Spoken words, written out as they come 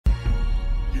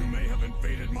have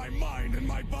invaded my mind and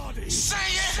my body. Say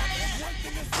it!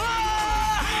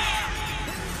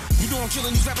 You know I'm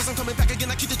killing these rappers, I'm coming back again.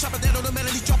 I keep the chopper down on the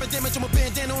melody, dropping damage. I'm a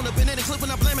bandana on a banana clip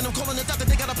when I'm blaming. I'm calling the doctor,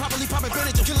 they gotta properly pop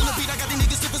advantage. I'm killing the beat, I got these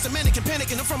niggas stiff as a mannequin,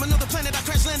 panicking. I'm from another planet, I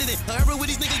crash landed in. I ever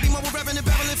with these niggas be more rapping and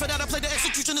babbling. For that I play the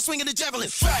execution, the swing of the javelin.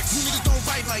 Facts, you niggas don't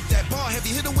write like that. Bar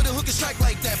heavy, hit him with a hook and strike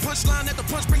like that. Punchline at the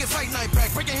punch, bring it fight night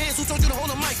back. Breaking hands, who told you to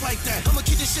hold a mic like that? I'ma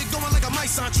keep this shit going like a mic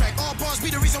soundtrack. All bars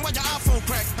be the reason why your iPhone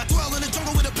crack. I dwell in the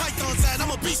jungle with a python's at.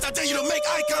 I'm a beast, I dare you to make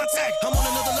eye contact. I'm on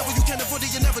another level, you can't avoid the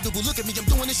inevitable. Look at me, I'm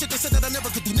doing this shit they said that I never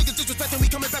could do. Niggas disrespecting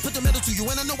me, coming back, put the metal to you.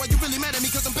 And I know why you really mad at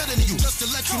me, cause I'm better than you. Just to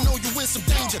let you know you in some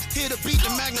danger. Hear the beat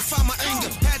and magnify my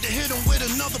anger. Had to hit him with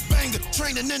another banger.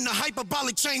 Training in the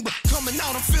hyperbolic chamber. Coming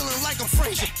out, I'm feeling like I'm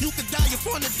Frazier. You could die in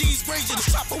front of these graziers.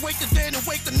 The chopper wake the dead and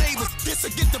wake the neighbors.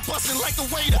 This'll get the bustin' like a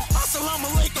waiter. Assalamu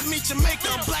alaikum, meet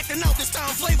Jamaica. I'm blacking out this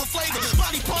time, flavor.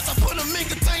 Body parts, I put them in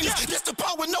containers. This the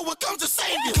part where no one comes to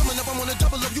save you. Coming up, I'm on a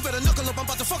double up. You better knuckle up. I'm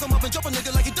about to fuck him up and jump a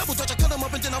nigga like he double dutch. I cut him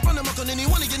up and then I run him up on any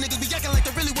one of you niggas. Be acting like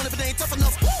they really want it, but they ain't tough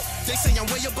enough. They say I'm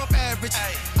way above average.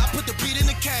 I put the beat in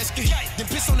the casket, then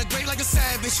piss on the grave like a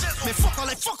savage. Man, fuck all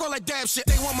that dab shit.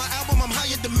 They want my album, I'm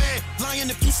higher demand. Lying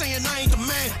if you saying I ain't the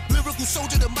man. Lyrical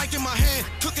soldier, the mic in my hand.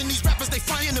 Cooking these rappers, they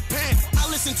fry in the pan. I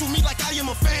listen to me like I am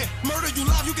a fan. Murder you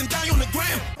live, you can die on the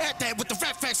gram. At that with the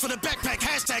rap facts for the backpack.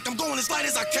 Hashtag, I'm going as light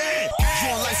as I can.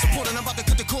 You on life support and I'm about to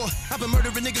cut the cord. I've been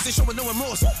murdering niggas, they showing no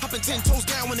remorse. Hopping 10 toes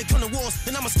down when it come to wars.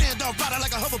 And I'ma stand off rider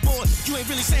like a hoverboard. You ain't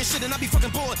really saying shit and I be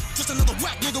fucking bored. Just another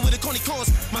whack nigga with a corny cause.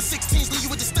 My 16s leave you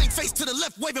with the stank face to the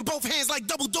left, waving both hands like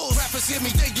double doors. Rappers hear me,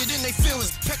 they get in they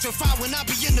feelings. Petrified when I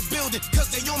be in the building. Cause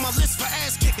they on my list for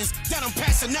ass kickings. That I'm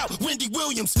passing out, Wendy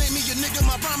Williams. Name me a nigga,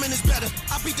 my rhyming is better.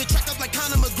 I beat the track up like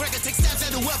Conor McGregor. Take stabs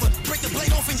at whoever. Break the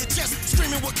blade off in your chest.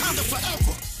 Screaming Wakanda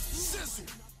forever.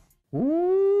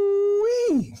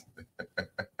 Ooh-wee.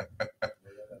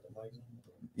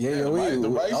 Yeah, we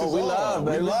live, baby. We live.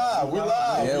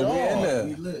 Yeah, we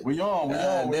in there. We on.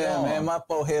 Damn, man, my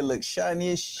forehead looks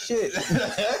shiny as shit.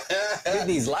 Get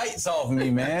these lights off me,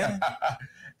 man.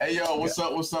 Hey, yo, what's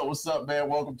up, man?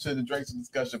 Welcome to the Drakes and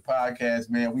Discussion podcast,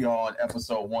 man. We are on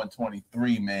episode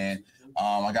 123, man.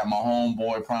 I got my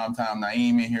homeboy Primetime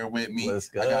Naeem in here with me. Let's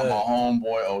go. I got my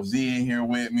homeboy OZ in here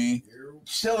with me.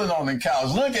 Chilling on the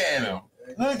couch. Look at him.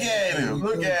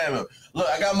 Look,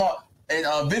 I got my... In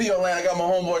video land, I got my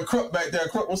homeboy Crook back there.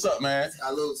 Crook, what's up, man?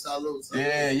 Salute.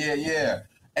 Yeah.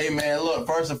 Hey, man, look,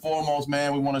 first and foremost,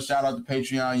 man, we want to shout out the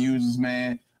Patreon users,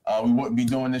 man. We wouldn't be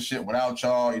doing this shit without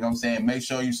y'all. You know what I'm saying? Make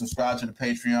sure you subscribe to the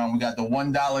Patreon. We got the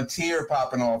 $1 tier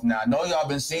popping off now. I know y'all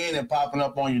been seeing it popping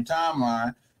up on your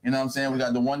timeline. You know what I'm saying? We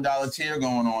got the $1 tier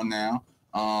going on now.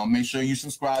 Make sure you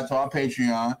subscribe to our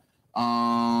Patreon.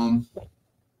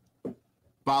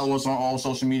 Follow us on all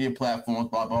social media platforms,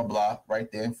 blah, blah, blah,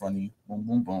 right there in front of you. Boom,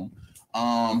 boom, boom.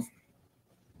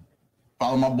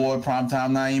 Follow my boy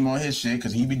Primetime Naeem on his shit,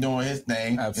 because he be doing his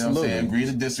thing. Absolutely. You know what I'm saying? Agree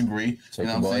to disagree. Check you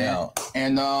know what I'm saying? out.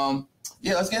 And,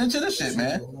 yeah, let's get into this shit,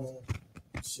 man.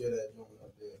 Share that joint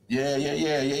up there.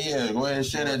 Yeah. Go ahead and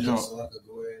share that joint. So I could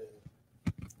go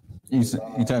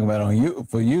ahead You talking about on you,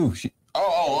 for you.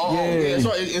 Oh, Yeah.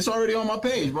 It's already on my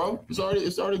page, bro. It's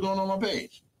already going on my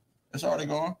page. It's already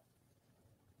going.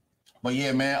 But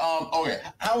yeah, man. Okay.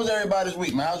 How was everybody's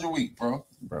week, man? How's your week, bro?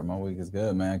 Bro, my week is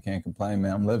good, man. I can't complain,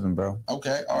 man. I'm living, bro.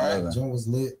 Okay, all right. the joint was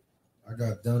lit. I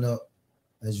got done up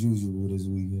as usual this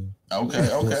weekend. Okay.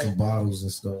 Some bottles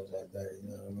and stuff like that. You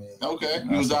know what I mean? Okay.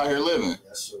 You was out here living.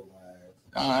 That's so my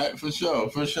ass. All right, for sure.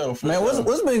 Man,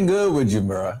 what's been good with you,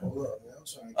 bro? Hold up, man. I'm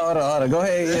trying to Hold on. Go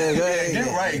ahead. Yeah, go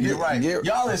ahead. Get right.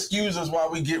 Y'all excuse us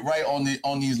while we get right on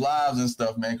these lives and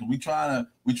stuff, man. Cause we trying to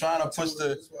push the.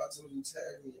 That's why I told you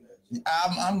tag me in that.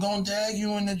 I'm gonna tag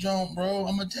you in the jump, bro.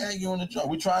 I'm gonna tag you in the jump.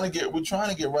 We're trying to get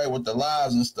right with the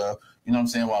lives and stuff. You know what I'm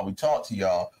saying? While we talk to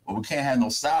y'all, but we can't have no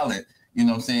silent. You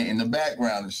know what I'm saying, in the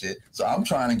background and shit. So I'm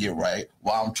trying to get right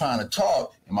while I'm trying to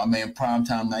talk. And my man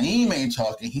Primetime Naeem ain't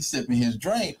talking. He's sipping his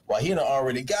drink while he done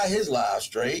already got his live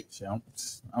straight.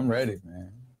 I'm ready,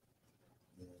 man.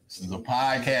 This is a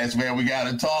podcast, man. We got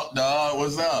to talk, dog.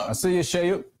 What's up? I see you, Shay.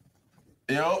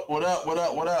 Yo, what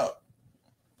up?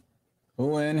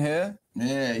 Who in here?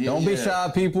 Yeah. Don't be shy,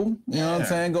 people. You know what I'm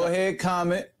saying? Go ahead,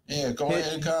 comment. Yeah, go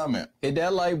ahead and comment. Hit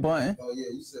that like button. Oh, yeah,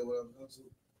 you said what I'm going to.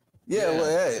 Yeah, well,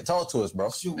 hey, talk to us, bro.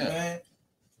 Shoot, man.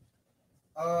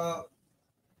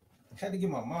 Had to get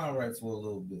my mind right for a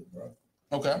little bit, bro.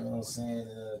 Okay. You know what I'm saying?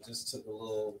 Just took a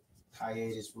little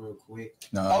hiatus real quick.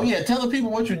 No. Oh yeah, tell the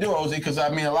people what you do, Ozzy, because I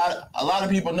mean a lot of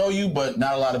people know you, but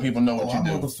not a lot of people know what I'm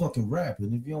you do. motherfucking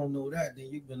rapping. If you don't know that, then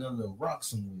you've been under a rock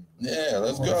somewhere. Yeah,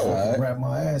 let's I'm go. motherfucking rap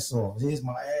my ass off. Here's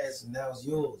my ass, and now it's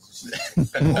yours.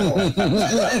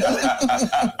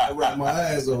 I rap my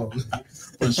ass off.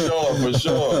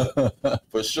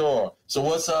 For sure. So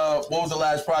what was the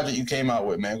last project you came out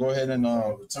with, man? Go ahead and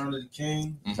Return of the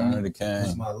King. Return of the That was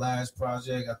King. my last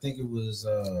project. I think it was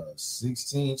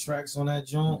 16 tracks on that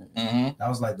joint. Mhm. That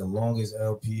was like the longest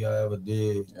LP I ever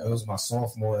did. It was my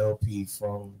sophomore LP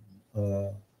from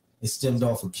it stemmed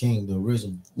off of King, the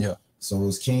original. Yeah. So it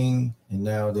was King, and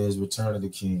now there's Return of the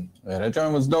King. Yeah, that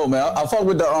joint was dope, man. I fuck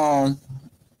with the album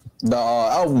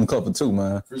cover too,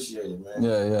 man. Appreciate it, man.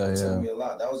 Yeah. It took me a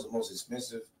lot. That was the most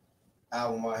expensive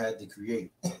album I had to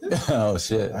create. Oh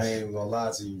shit. I ain't even gonna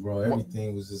lie to you, bro.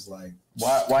 Everything was just like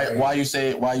Why you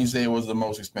say it was the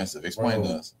most expensive? Explain to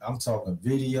us. I'm talking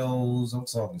videos, I'm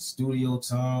talking studio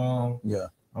time, Yeah.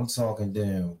 I'm talking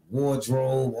damn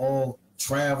wardrobe, all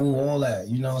travel, all that,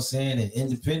 you know what I'm saying? And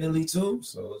independently too.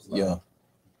 So it's like, Yeah.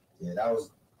 that was,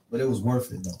 but it was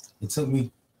worth it though. It took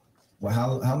me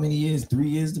how many years? 3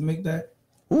 years to make that?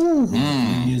 Ooh. 3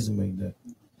 years to make that.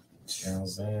 You know what I'm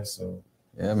saying? So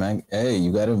Yeah, man. Hey,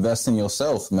 you gotta invest in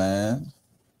yourself, man.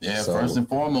 Yeah, So- first and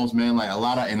foremost, man. Like a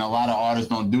lot of artists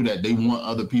don't do that. They want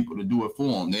other people to do it for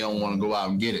them. They don't want to go out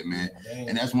and get it, man.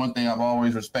 And that's one thing I've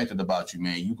always respected about you,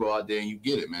 man. You go out there and you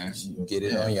get it, man. You get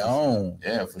it on your own.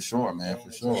 Yeah, for sure, man.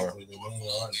 For sure.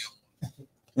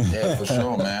 Yeah, for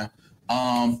sure, man.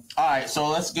 All right, so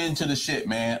let's get into the shit,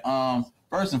 man.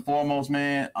 First and foremost,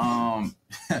 man.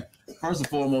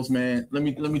 Let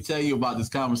me tell you about this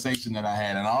conversation that I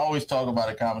had, and I always talk about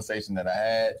a conversation that I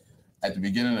had at the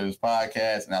beginning of this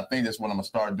podcast, and I think that's what I'm gonna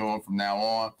start doing from now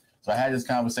on. So I had this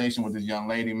conversation with this young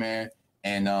lady, man,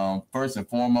 and first and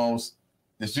foremost,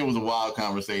 this shit was a wild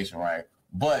conversation, right?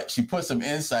 But she put some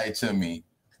insight to me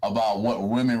about what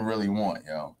women really want,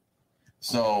 yo.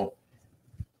 So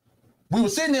we were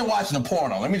sitting there watching a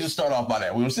porno. Let me just start off by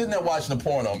that. We were sitting there watching a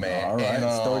porno, man. All right,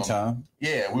 and, story time.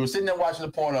 Yeah, we were sitting there watching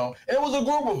the porno, and it was a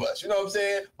group of us, you know what I'm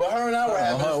saying? But her and I were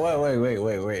having...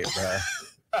 Wait, bro.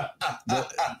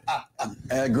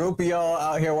 A group of y'all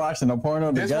out here watching a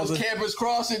porno This together? was Campus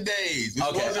Crossing days. This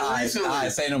Okay, wasn't recently. all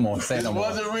right, say no more. This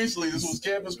wasn't recently. This was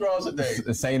Campus Crossing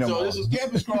days. Say no So more. this was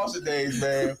Campus Crossing days,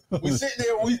 man. We sitting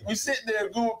there, a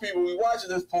group of people. We watching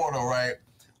this porno, right?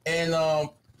 And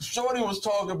Shorty was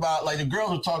talking about, like, the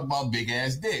girls were talking about big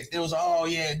ass dicks. It was, oh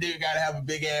yeah, nigga gotta have a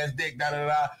big ass dick, da da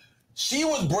da. She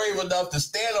was brave enough to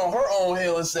stand on her own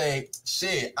hill and say,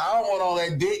 shit, I don't want all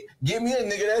that dick. Give me a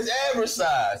nigga that's average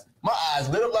size. My eyes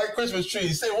lit up like Christmas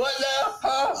trees. Say, what now?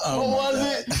 Huh? Oh what was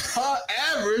it? Huh?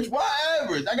 Average? Why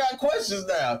average? I got questions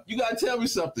now. You gotta tell me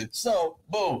something. So,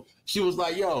 boom. She was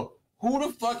like, yo, who the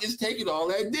fuck is taking all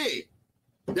that dick?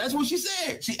 That's what she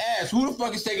said. She asked, who the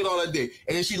fuck is taking all that dick?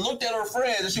 And then she looked at her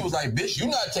friends and she was like, bitch, you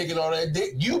not taking all that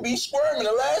dick. You be squirming.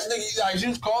 The last nigga, like, she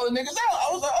was calling niggas out.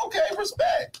 I was like, okay,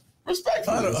 respect.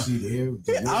 Respectfully. I was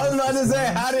about to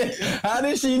say, how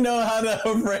did she know how to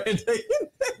her friend take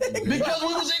it? Because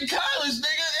we was in college,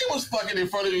 nigga. They was fucking in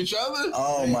front of each other.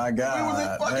 Oh my God. We was in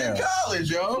fucking man.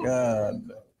 college, yo. God.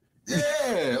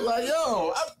 Yeah, like,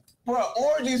 yo, bro,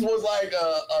 orgies was like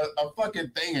a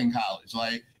fucking thing in college.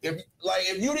 Like if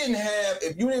you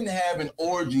didn't have an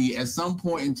orgy at some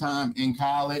point in time in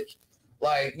college,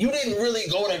 like you didn't really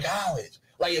go to college.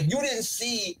 Like if you didn't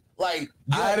see, like,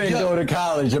 I didn't go to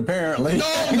college, apparently. No,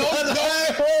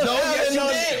 yes you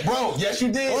did, bro. Yes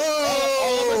you did. All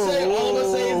of us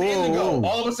say is indigo.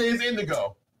 All of us say is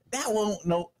indigo. That won't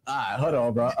no. All right, hold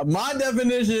on, bro. My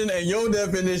definition and your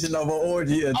definition of an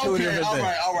orgy are two different things. All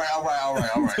right.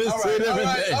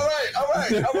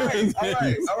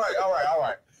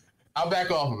 I'll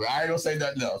back off of it. I ain't gonna say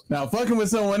nothing else. Now, fucking with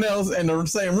someone else in the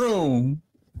same room,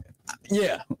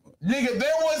 yeah. Nigga,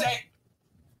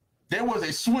 there was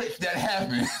a switch that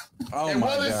happened. Oh it my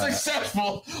wasn't God.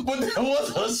 successful, but there was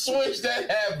a switch that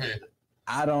happened.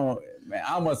 I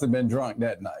must have been drunk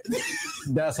that night.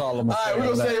 That's all I'm gonna say. All right, we're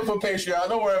gonna on save it for Patreon.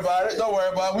 Don't worry about it.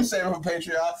 We save it for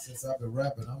Patreon. Since I've been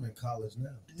rapping, I'm in college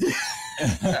now.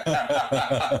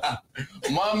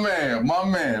 My man.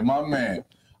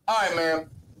 All right, man.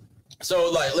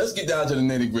 So, like, let's get down to the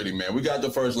nitty gritty, man. We got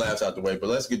the first laughs out the way, but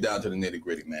let's get down to the nitty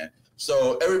gritty, man.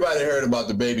 So, everybody heard about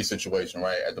the baby situation,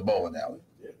 right, at the bowling alley.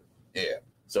 Yeah.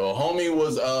 So, homie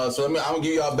was. I'm gonna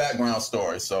give y'all a background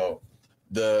story. So,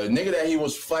 the nigga that he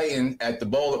was fighting at the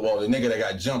bowling, well, the nigga that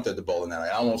got jumped at the bowling alley.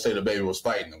 I won't say the baby was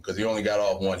fighting him because he only got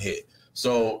off one hit.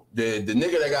 So, the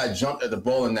nigga that got jumped at the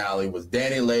bowling alley was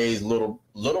Danny Lay's older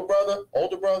brother.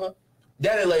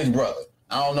 Danny Lay's brother.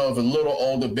 I don't know if it's a little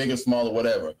older, bigger, smaller,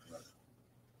 whatever.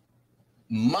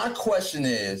 My question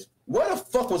is, where the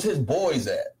fuck was his boys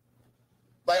at?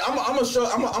 Like, I'm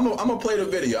gonna play the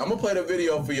video. I'm gonna play the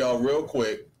video for y'all real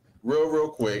quick, real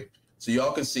quick, so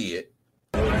y'all can see it.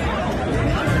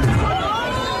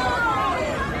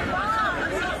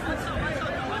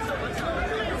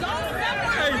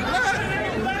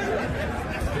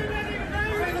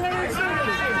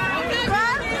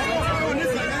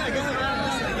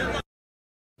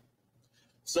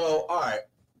 So, all right.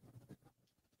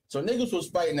 So niggas was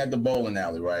fighting at the bowling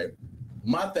alley, right?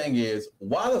 My thing is,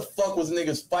 why the fuck was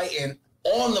niggas fighting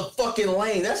on the fucking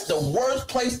lane? That's the worst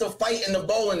place to fight in the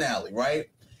bowling alley, right?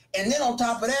 And then on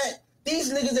top of that,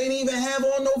 these niggas ain't even have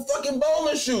on no fucking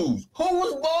bowling shoes. Who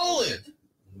was bowling?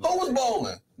 Who was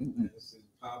bowling?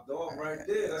 Popped off right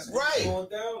there. That's right. Going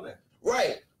down there.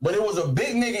 Right. But it was a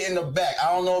big nigga in the back.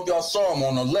 I don't know if y'all saw him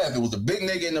on the left. It was a big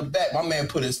nigga in the back. My man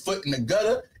put his foot in the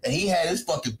gutter, and he had his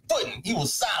fucking footing. He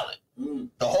was solid.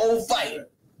 The whole fight.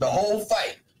 The whole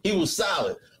fight. He was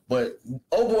solid. But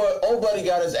old buddy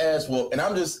got his ass whooped. And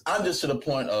I'm just to the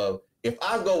point of, if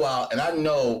I go out and I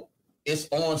know it's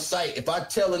on site, if I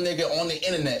tell a nigga on the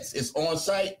internet it's on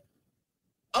site,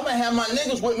 I'm gonna have my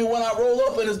niggas with me when I roll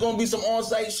up, and it's gonna be some on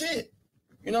site shit.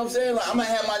 You know what I'm saying? Like, I'm gonna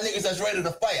have my niggas that's ready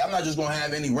to fight. I'm not just gonna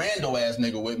have any rando ass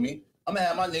nigga with me. I'm gonna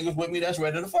have my niggas with me that's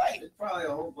ready to fight. There's probably a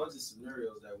whole bunch of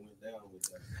scenarios that went down with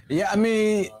that. Yeah, I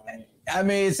mean,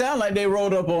 it sounded like they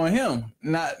rolled up on him.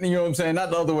 Not, you know what I'm saying,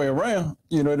 not the other way around.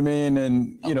 You know what I mean?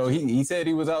 And you know, he said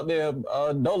he was out there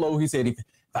dolo. He said if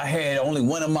I had only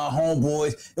one of my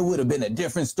homeboys, it would have been a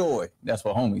different story. That's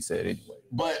what homie said anyway.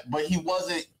 But he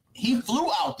wasn't. He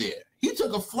flew out there. He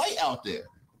took a flight out there.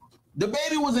 The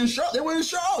baby was in Charlotte. They were in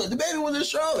Charlotte. The baby was in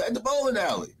Charlotte at the bowling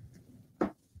alley.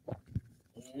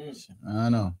 I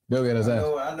know. They'll get his ass.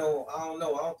 I know. I don't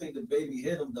know. I don't think the baby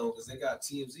hit him though, because they got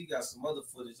TMZ got some other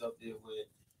footage up there where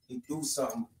he threw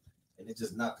something and it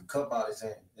just knocked the cup out of his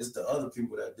hand. It's the other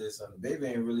people that did something. The baby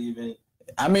ain't really even.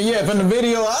 I mean, yeah, from the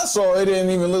video I saw, it didn't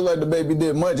even look like the baby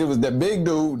did much. It was that big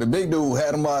dude. The big dude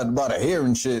had him about a hair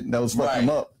and shit that was fucking him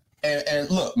up. And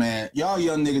look, man, y'all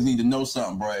young niggas need to know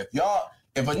something, bro.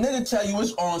 If a nigga tell you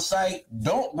it's on site,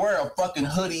 don't wear a fucking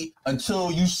hoodie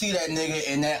until you see that nigga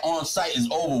and that on site is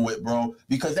over with, bro.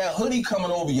 Because that hoodie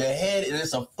coming over your head and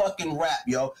it's a fucking wrap,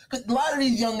 yo. Because a lot of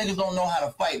these young niggas don't know how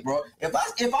to fight, bro. If I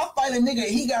fight a nigga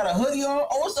and he got a hoodie on,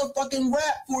 oh, it's a fucking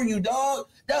wrap for you, dog.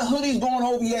 That hoodie's going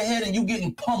over your head and you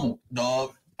getting pummeled,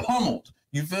 dog. Pummeled.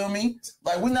 You feel me?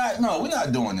 Like, we're not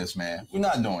doing this, man. We're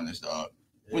not doing this, dog.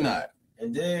 Yeah. We're not.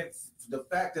 And then the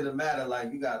fact of the matter,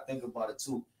 like, you gotta think about it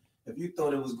too. If you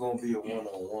thought it was gonna be a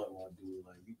one-on-one, dude,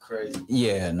 like, you crazy.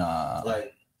 Yeah, nah.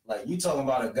 Like you talking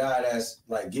about a guy that's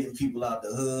like getting people out the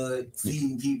hood,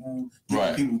 feeding people,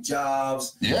 giving people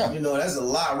jobs. Yeah. You know, that's a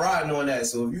lot riding on that.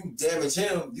 So if you damage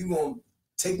him, you gonna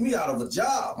take me out of a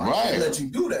job. I can't let you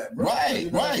do that, bro. Right,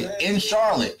 you know right. In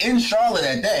Charlotte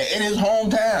at that, in his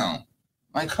hometown.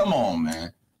 Like, come on,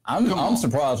 man. I'm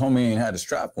surprised homie ain't had a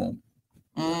strap on.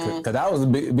 Cause that was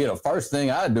be the first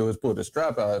thing I'd do is put the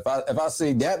strap out. If I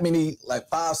see that many, like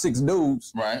 5-6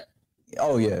 dudes, right?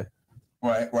 Oh yeah,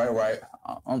 right.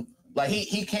 Like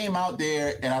he came out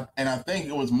there, and I think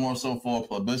it was more so for a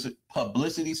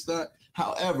publicity stunt.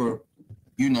 However,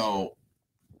 you know,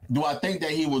 do I think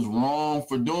that he was wrong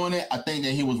for doing it? I think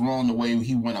that he was wrong the way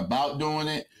he went about doing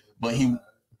it, but he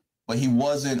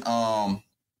wasn't wrong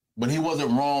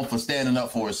for standing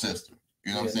up for his sister.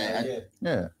 You know what I'm saying?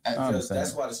 Yeah.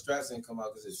 That's why the straps didn't come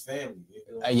out, because it's family. You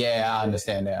know? Yeah, I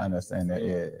understand that.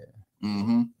 Yeah.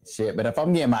 Mm-hmm. Shit, but if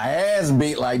I'm getting my ass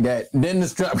beat like that, then the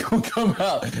strap gonna come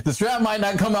out. The strap might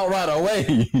not come out right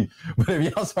away, but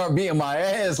if y'all start beating my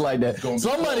ass like that,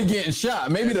 somebody getting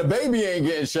shot. Maybe the baby ain't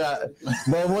getting shot,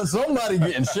 but when somebody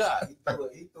getting shot.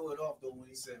 He threw it off though when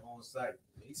he said on site.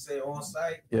 When he said on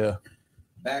site, yeah.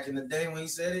 Back in the day when he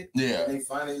said it, yeah, they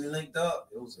finally linked up.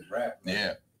 It was a wrap. Man.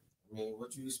 Yeah. I mean,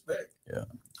 what you expect? Yeah.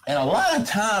 And a lot of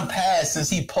time passed since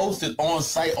he posted on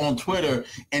site on Twitter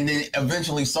and then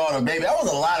eventually saw the baby. That was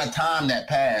a lot of time that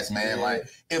passed, man. Yeah. Like,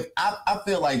 if I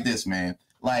feel like this, man,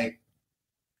 like,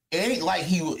 it ain't like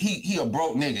he a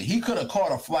broke nigga. He could have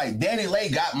caught a flight. Danny Lay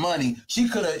got money. She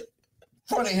could have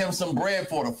fronted him some bread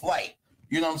for the flight.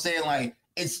 You know what I'm saying? Like,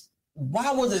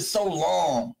 why was it so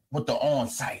long with the on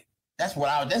site? That's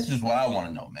just what I want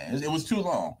to know, man. It was too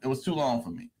long. It was too long for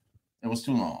me. It was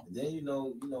too long. And then you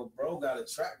know, bro got a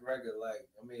track record. Like,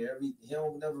 I mean, he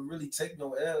don't never really take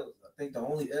no L. I think the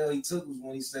only L he took was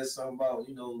when he said something about,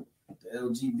 you know, the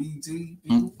LGBT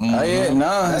people. Oh yeah,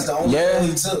 nah. That's the only L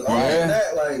he took. Other than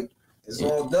that, like, It's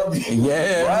all W.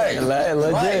 Yeah, Right.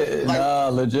 legit.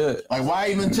 Like- Legit. Like, why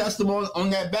even test them on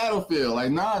that battlefield?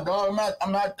 Like, nah, dog,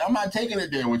 I'm not taking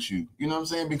it there with you. You know what I'm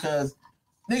saying? Because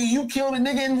nigga, you killed a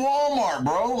nigga in Walmart,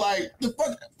 bro. Like, the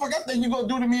fuck I think you gonna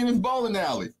do to me in this bowling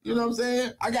alley? You know what I'm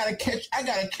saying? I gotta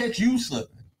catch you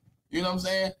slipping. You know what I'm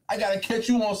saying? I gotta catch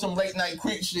you on some late night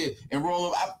creep shit and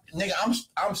roll up. Nigga,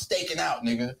 I'm staking out,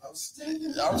 nigga. I'm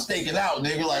staking out,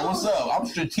 nigga. Like, what's up? I'm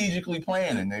strategically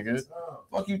planning, nigga.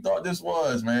 Fuck you thought this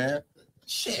was, man?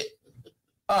 Shit.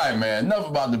 All right, man. Enough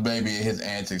about the baby and his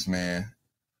antics, man.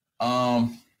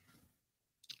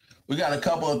 We got a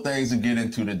couple of things to get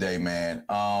into today, man.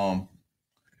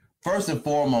 First and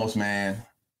foremost, man.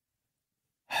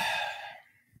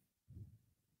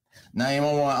 Naeem,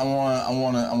 I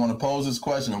want to pose this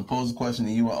question. I'm pose the question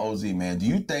to you and OZ, man. Do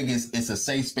you think it's a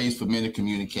safe space for men to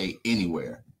communicate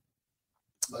anywhere?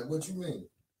 Like, what you mean?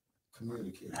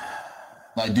 Communicate.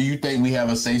 Like, do you think we have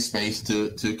a safe space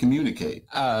to communicate?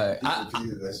 Nah. I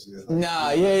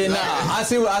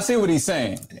see what he's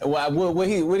saying. What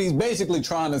he's basically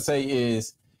trying to say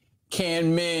is,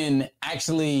 can men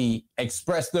actually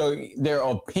express their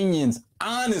opinions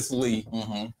honestly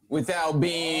without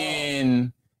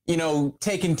being,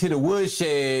 taken to the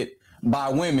woodshed by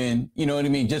women, you know what I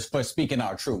mean, just for speaking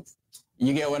our truth.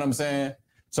 You get what I'm saying?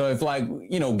 So if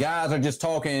guys are just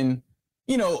talking,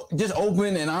 just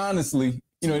open and honestly,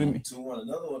 you know what I mean? To one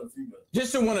another or the female?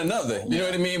 Just to one another, you know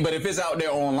what I mean? But if it's out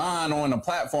there online on a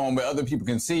platform where other people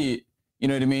can see it, you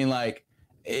know what I mean? Like,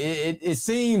 it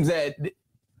seems that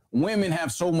women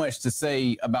have so much to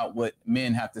say about what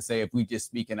men have to say if we just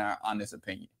speak in our honest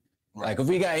opinion. Right. Like, if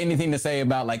we got anything to say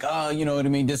about, like, oh, you know what I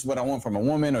mean, this is what I want from a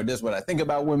woman, or this is what I think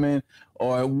about women,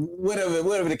 or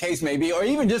whatever the case may be, or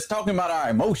even just talking about our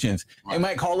emotions, They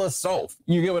might call us soft.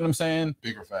 You get what I'm saying?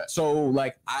 Bigger fact. So,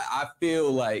 like, I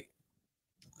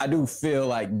do feel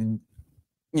like,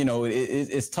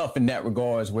 it's tough in that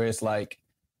regards where it's like,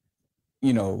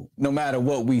 no matter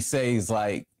what we say is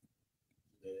like,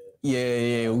 we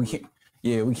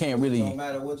can't really. No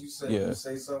matter what you say, Yeah. you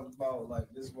say something about like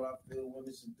this is what I feel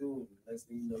women should do. Next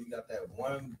thing you know, you got that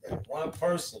one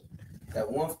person,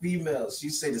 that one female. She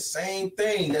say the same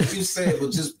thing that you said,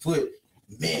 but just put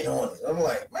men on it. I'm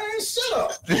like, man, shut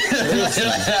up.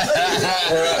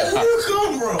 Where you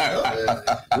come from?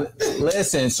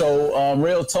 Listen, so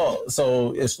real talk.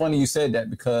 So it's funny you said that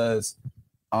because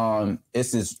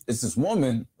it's this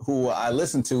woman who I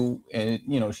listen to, and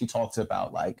she talks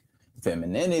about like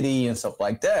femininity and stuff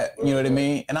like that. You know what I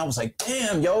mean? And I was like,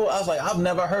 damn, yo. I was like, I've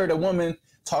never heard a woman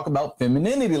talk about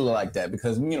femininity like that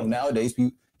because nowadays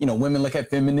people, women look at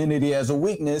femininity as a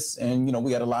weakness, and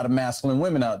we got a lot of masculine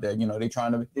women out there. They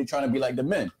trying to be like the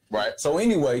men. Right. So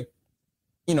anyway,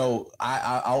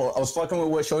 I was fucking with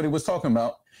what Shorty was talking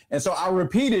about, and so I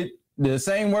repeated the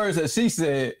same words that she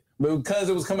said, but because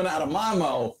it was coming out of my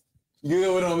mouth, you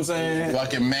know what I'm saying?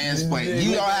 Fucking mansplain.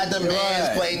 You don't have to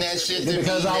mansplain that shit to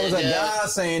because me, I was a nigga. guy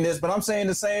saying this, but I'm saying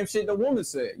the same shit the woman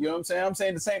said. You know what I'm saying? I'm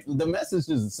saying the same. The message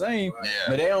is the same,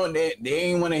 but they ain't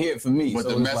want to hear it from me. But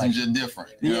so the message is different.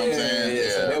 You know what I'm saying?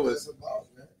 Yeah. So that What's about,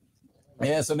 man?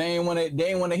 Yeah, so they ain't want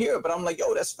to hear it, but I'm like,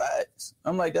 yo, that's facts.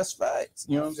 I'm like, that's facts.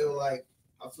 You know what I'm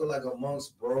I feel like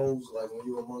amongst bros, like when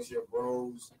you're amongst your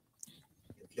bros,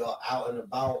 if y'all out and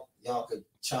about, y'all could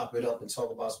chop it up and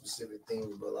talk about specific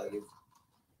things, but like if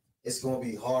it's gonna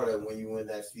be harder when you in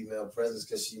that female presence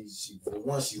because she for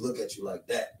one she look at you like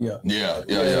that. Yeah.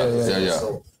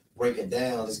 So breaking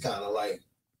down is kind of like,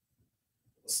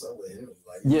 what's up with him?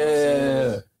 Like,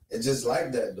 it's just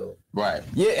like that though. Right.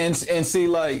 Yeah, and see,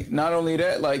 like, not only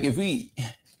that, like if we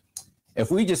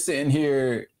just sitting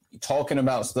here talking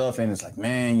about stuff and it's like,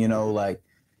 man,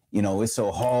 it's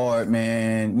so hard,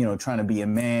 man, trying to be a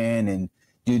man and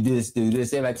do this.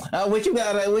 They're like, oh, what you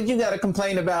gotta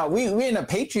complain about? We're in a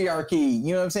patriarchy.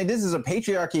 You know what I'm saying? This is a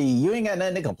patriarchy. You ain't got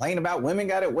nothing to complain about. Women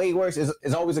got it way worse.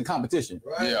 It's always a competition.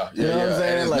 Right? Yeah. You know what I'm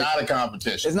saying? It's Like, not a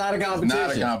competition. It's not a competition.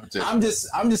 Not a competition.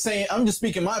 I'm just saying, I'm just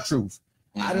speaking my truth.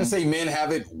 I didn't say men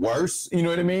have it worse. You know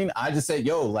what I mean? I just said,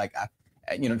 yo, like,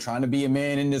 trying to be a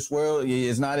man in this world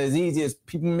is not as easy as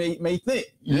people may think.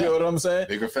 You know what I'm saying?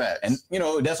 Bigger facts. And,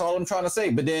 that's all I'm trying to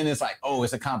say. But then it's like, oh,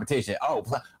 it's a competition.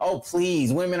 Oh,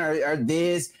 please, women are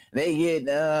this. They get,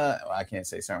 I can't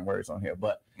say certain words on here,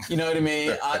 but you know what I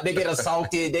mean? They get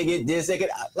assaulted. They get this. They get,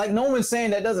 like, no one's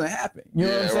saying that doesn't happen. You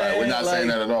know what I'm saying? We're not saying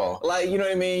that at all. Like, you know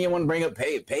what I mean? You want to bring up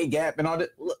pay gap and all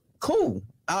that. Look, cool.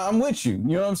 I'm with you.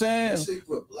 You know what I'm saying? You should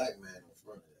put black man in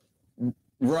front of that.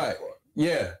 Right.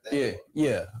 Yeah.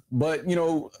 But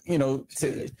to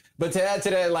add to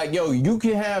that, like, yo, you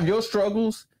can have your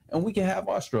struggles and we can have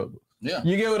our struggles. Yeah.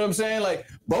 You get what I'm saying? Like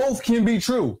both can be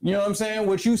true. You know what I'm saying?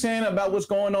 What you saying about what's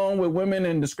going on with women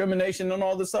and discrimination and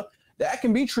all this stuff, that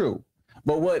can be true.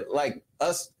 But what like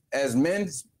us as men,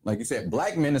 like you said,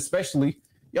 black men especially,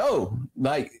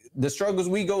 like the struggles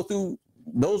we go through,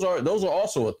 those are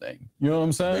also a thing. You know what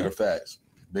I'm saying?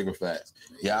 Bigger facts.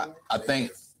 Yeah, I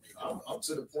think I'm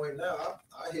to the point now.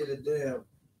 I hear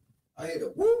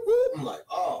the whoop whoop. I'm like,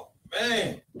 oh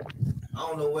man, I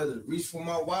don't know whether to reach for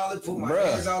my wallet, put my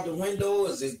hands out the window.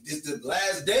 Is the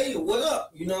last day or what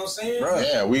up? You know what I'm saying? Bruh.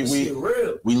 Yeah, we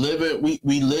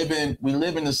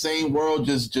live in the same world,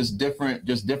 just different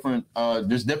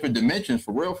dimensions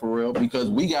for real. Because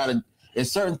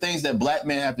it's certain things that black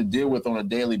men have to deal with on a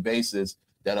daily basis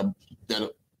that are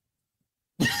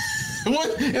what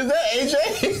is that,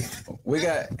 AJ? We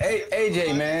got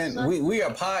AJ, man. We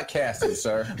are podcasters,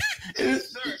 sir. Sir.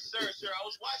 I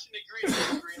was watching the Green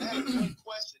Disagree and I had a quick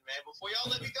question, man. Before y'all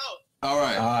let me go. All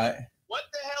right. What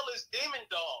the hell is Demon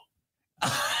Dog?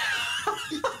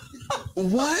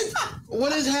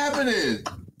 What is happening?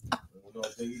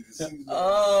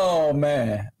 Oh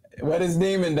man, what is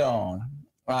Demon Dog?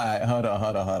 All right, hold on.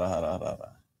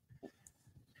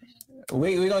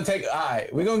 We're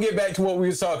gonna get back to what we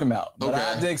was talking about. But I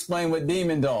have to explain what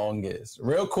Demon Dong is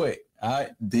real quick. All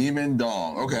right. Demon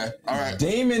Dong. Okay. All right.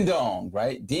 Demon Dong,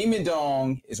 right? Demon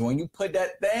Dong is when you put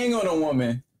that thing on a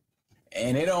woman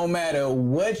and it don't matter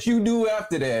what you do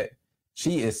after that,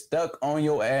 she is stuck on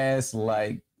your ass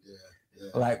like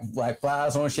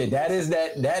flies on shit. That is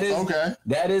that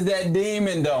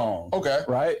Demon Dong. Okay.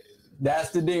 Right? That's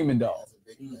the Demon Dong.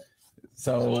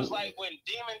 So it's like when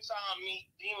Demon Tom meet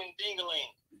Demon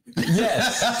Dingaling.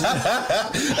 Yes.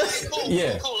 Cool.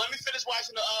 Let me finish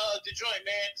watching the joint,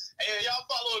 man. Hey, y'all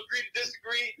follow Agree to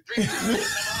Disagree.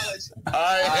 All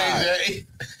right, AJ.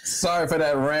 Sorry for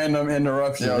that random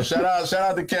interruption. Yo, shout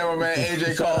out to cameraman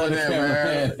AJ calling in,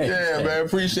 man. Yeah, man.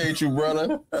 Appreciate you,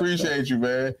 brother. Appreciate you,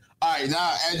 man. All right,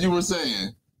 now as you were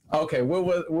saying. Okay, where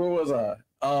was I?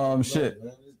 Shit.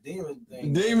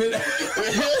 Demon.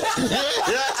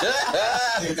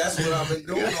 That's what I've been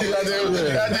doing.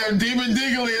 Goddamn Demon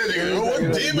Diggly.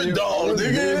 What Demon Dog,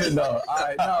 nigga? Demon Dog. All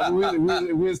right, no,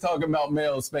 we was talking about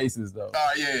male spaces though.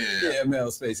 Yeah, male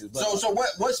spaces. But so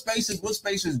what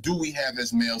spaces do we have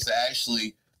as males to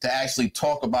actually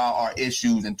talk about our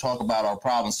issues and talk about our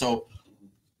problems? So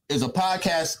is a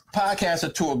podcast or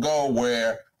two ago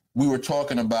where we were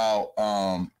talking about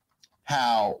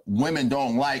how women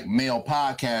don't like male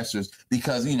podcasters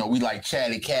because, we like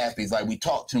chatty Cathy's, like we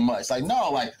talk too much. Like,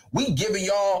 no, like we giving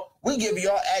y'all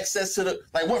access to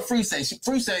like what Free said.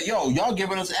 Free said, y'all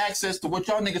giving us access to what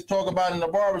y'all niggas talk about in the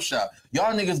barbershop.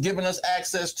 Y'all niggas giving us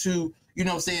access to,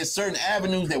 certain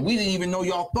avenues that we didn't even know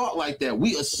y'all thought like that.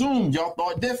 We assumed y'all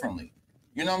thought differently.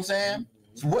 You know what I'm saying?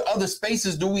 So what other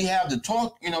spaces do we have to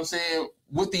talk,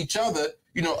 with each other,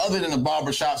 other than the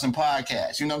barbershops and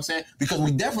podcasts, you know what I'm saying? Because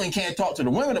we definitely can't talk to the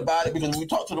women about it, because when we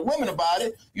talk to the women about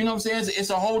it, you know what I'm saying? It's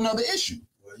a whole nother issue.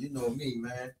 Well, you know me,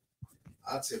 man.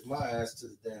 I take my ass to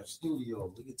the damn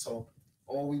studio. We can talk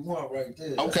all we want right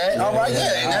there. Okay, all right,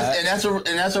 yeah.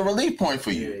 And that's a relief point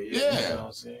for you. Yeah. You know what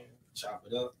I'm saying? Chop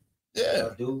it up. Yeah.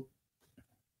 What I do.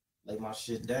 Lay my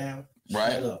shit down.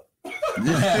 Right. Shut up.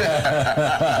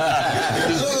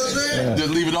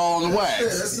 Just leave it all on the wax. Yeah,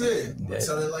 that's it.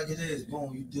 Tell it like it is.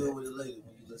 Boom, you deal with it later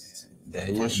when you listen to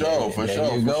it. For sure.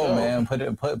 There you go, man. Put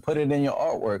it in your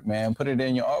artwork, man. Put it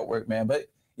in your artwork, man. But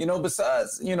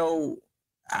besides,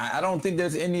 I don't think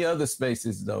there's any other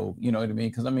spaces though. You know what I mean?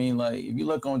 Because like if you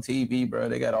look on TV, bro,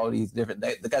 they got all these different.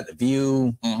 They got The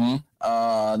View.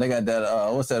 Mm-hmm. They got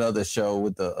that. What's that other show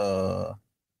with the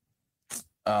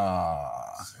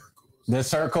The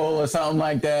Circle or something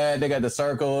like that. They got The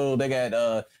Circle. They got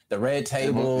the Red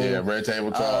Table. Yeah, Red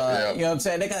Table Talk. Yeah. You know what I'm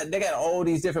saying? They got all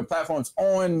these different platforms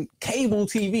on cable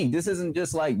TV. This isn't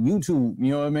just like YouTube.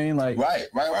 You know what I mean? Like right.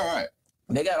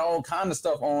 They got all kind of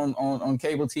stuff on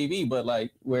cable TV, but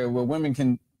like where women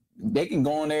can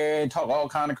go on there and talk all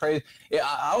kind of crazy. Yeah,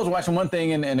 I was watching one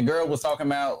thing and the girl was talking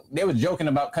about, they were joking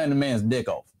about cutting a man's dick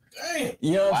off. Damn.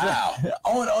 You know what I'm saying?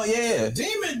 Oh yeah.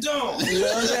 Demon Dong. You know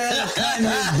what I'm saying? Cutting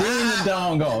his Demon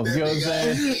Dong off. You know what I'm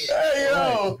saying? Hey,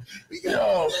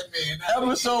 yo.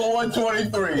 Episode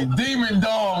 123. Demon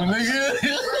Dong, nigga.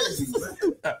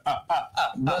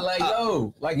 But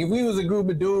like if we was a group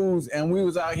of dudes and we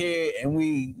was out here and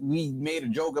we made a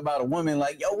joke about a woman,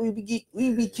 like, yo, we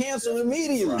be canceled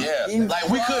immediately. Yeah. Like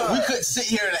we could sit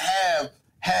here and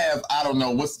have I don't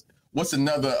know what's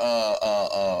another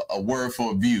a word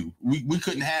for a view? We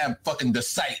couldn't have fucking the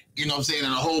sight, you know what I'm saying,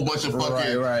 and a whole bunch of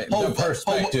fucking the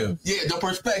perspective. The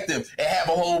perspective, and have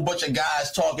a whole bunch of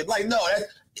guys talking. Like, no,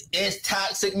 it's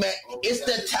toxic, man. It's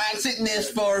the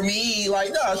toxicness for me.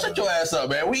 Like, no, shut your ass up,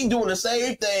 man. We doing the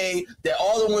same thing that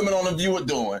all the women on The View are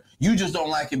doing. You just don't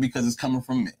like it because it's coming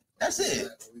from men. That's it.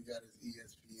 We got his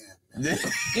ESPN.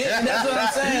 Yeah, that's what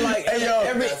I'm saying. Like,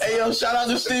 Hey yo, shout out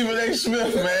to Stephen A.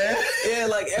 Smith, man. Yeah,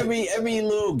 like every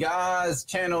little guy's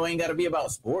channel ain't got to be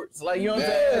about sports. Like, you know what I'm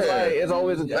saying? It's like it's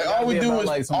always like all we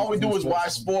do is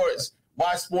watch sports.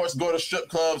 Watch sports, go to strip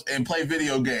clubs, and play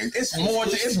video games. It's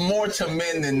more to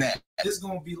men than that. It's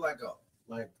gonna be like a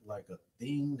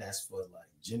thing that's for like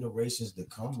generations to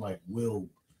come. Like, I'm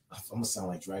gonna sound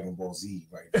like Dragon Ball Z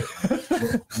right now.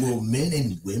 Will men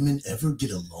and women ever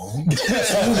get along? Life,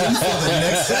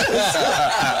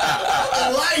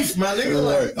 my nigga.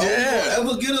 Like,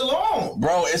 ever get along,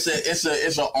 bro? It's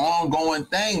an ongoing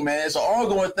thing, man. It's an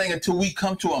ongoing thing until we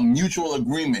come to a mutual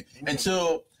agreement.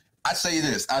 Until I say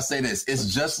this. It's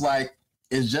just like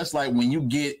when you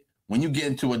get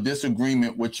into a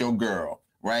disagreement with your girl,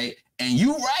 right? And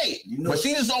you right, but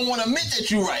she just don't want to admit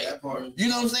that you right. You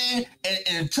know what I'm saying? And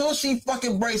until she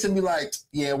fucking breaks and be like,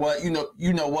 yeah, what, you know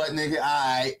what, nigga, all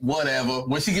right, whatever.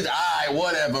 When she gets, all right,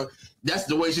 whatever, that's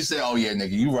the way she say, oh yeah,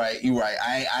 nigga, you right.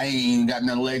 I ain't even got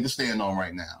another leg to stand on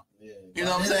right now. Yeah. You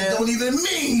know what I'm saying? It don't even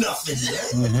mean nothing,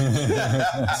 man.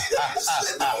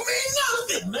 It don't mean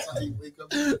nothing, man. You wake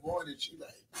up in the morning, she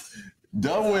like,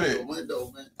 done with it.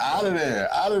 Window, man. Out of there.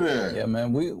 Yeah,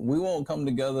 man. We won't come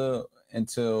together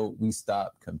until we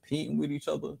stop competing with each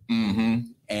other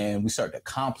and we start to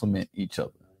compliment each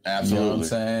other. Absolutely. You know what I'm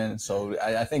saying? So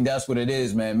I think that's what it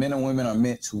is, man. Men and women are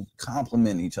meant to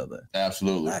compliment each other.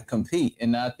 Absolutely. Not compete.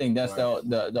 And I think that's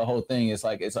the whole thing. It's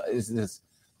like it's this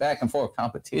back and forth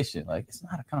competition. Like, it's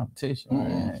not a competition,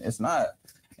 man. It's not.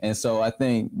 And so I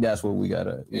think that's what we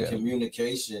gotta. Yeah.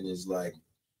 Communication is like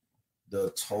the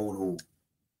total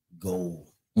goal.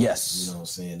 Yes. You know what I'm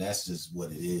saying? That's just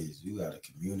what it is. You gotta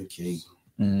communicate.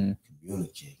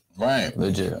 Communicate. Right.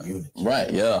 Legit. Communicate.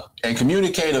 Right. Yeah. And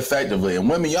communicate effectively. And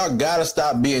women, y'all gotta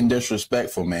stop being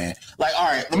disrespectful, man. Like, all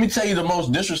right, let me tell you the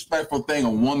most disrespectful thing a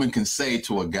woman can say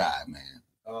to a guy, man.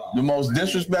 The most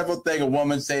disrespectful thing a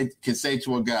woman can say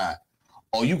to a guy.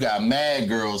 Oh, you got mad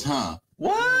girls, huh?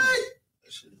 What?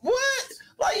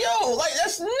 Like, yo, like,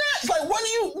 that's nuts. Like, what are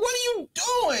you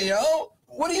doing, yo?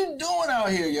 What are you doing out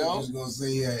here, yo? I was gonna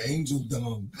say, angel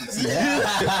dung.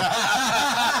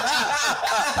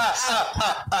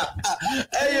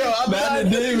 Hey, yo, I'm not the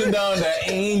demon dog, the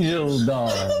angel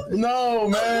dog. No,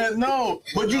 man, no.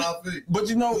 But you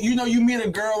know, you meet a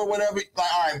girl or whatever.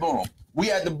 Like, all right, boom. We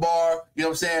at the bar, you know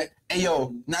what I'm saying? Hey,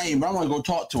 yo, Naeem, I want to go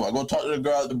talk to her. I go talk to the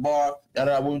girl at the bar.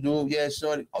 Yeah,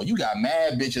 shorty. Oh, you got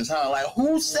mad bitches, huh? Like,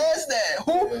 who says that?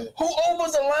 Who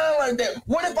opens a line like that?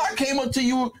 What if I came up to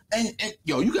you and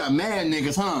yo, you got mad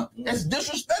niggas, huh? That's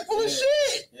disrespectful as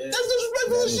shit. Yeah. That's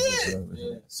disrespectful as shit.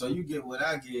 Yeah. So you get what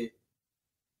I get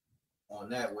on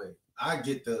that way. I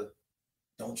get the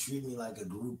don't treat me like a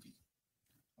groupie.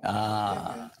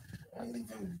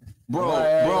 Bro,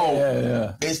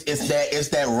 it's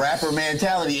that rapper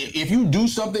mentality. If you do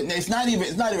something, it's not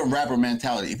even rapper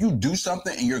mentality. If you do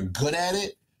something and you're good at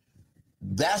it,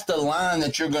 that's the line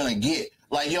that you're gonna get.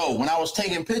 Like, yo, when I was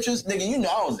taking pictures, nigga, you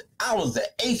know I was the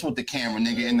ace with the camera,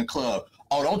 nigga, in the club.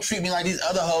 Oh, don't treat me like these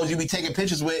other hoes you be taking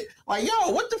pictures with. Like,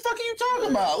 yo, what the fuck are you talking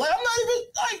about? Like, I'm not even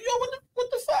like, yo,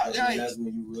 what the fuck? Like, that's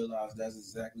when you realize that's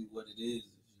exactly what it is.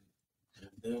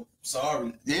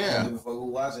 Sorry. Yeah. I don't give a fuck who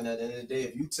watching. At the end of the day,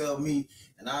 if you tell me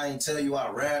and I ain't tell you I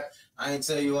rap, I ain't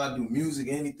tell you I do music,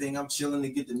 anything, I'm chilling to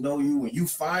get to know you. When you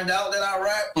find out that I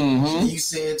rap, and you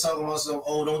saying talking about something,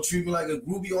 oh, don't treat me like a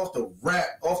groupie off the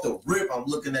rip, I'm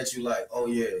looking at you like, oh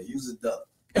yeah, use a duck.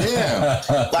 Yeah.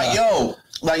 like yo,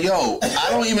 I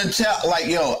don't even tell, like,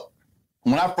 yo,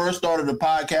 when I first started the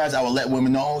podcast, I would let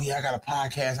women know, oh yeah, I got a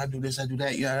podcast, I do this, I do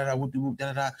that, yeah, whoop,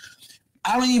 da da.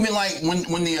 I don't even like when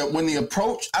the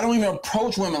approach. I don't even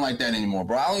approach women like that anymore,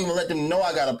 bro. I don't even let them know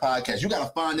I got a podcast. You gotta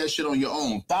find that shit on your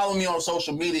own. Follow me on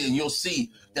social media, and you'll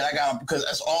see that I got, because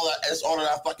that's all that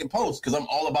I fucking post. Because I'm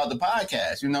all about the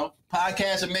podcast, you know,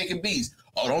 podcast and making beats.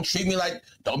 Oh, don't treat me like,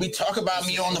 don't be talking about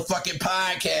me on the fucking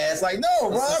podcast. Like, no,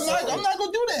 bro, I'm not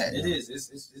gonna do that. It is.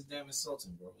 It's damn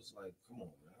insulting, bro. It's like, come on, man.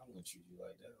 I'm gonna treat you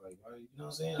like that. Like, you know what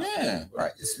I'm saying? Yeah,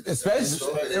 right.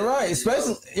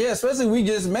 Especially we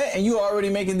just met, and you already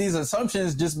making these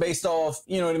assumptions just based off,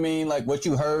 you know what I mean, like what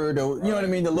you heard, or you know what I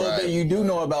mean, the little bit you do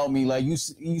know about me, like you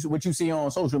what you see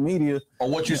on social media or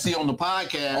what you see on the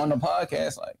podcast. On the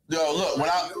podcast, like, yo, look,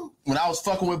 when I was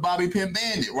fucking with Bobby Pimp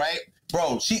Bandit, right,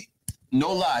 bro,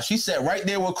 no lie, she sat right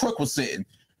there where Crook was sitting,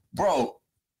 bro.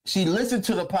 she listened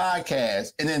to the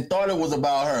podcast and then thought it was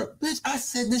about her. Bitch, I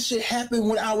said this shit happened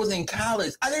when I was in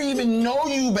college. I didn't even know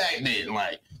you back then.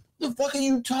 Like, the fuck are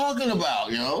you talking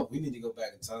about, yo? We need to go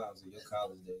back in times of your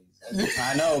college days.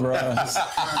 I know, bro.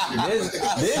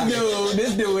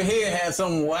 this dude here had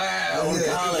some wild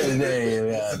college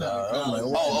days. Yeah, dog. I'm like,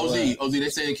 OZ, they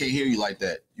say they can't hear you like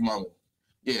that. You want,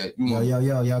 Yo,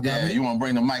 y'all got me? You want to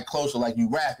bring the mic closer like you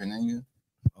rapping, nigga.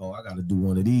 Oh, I got to do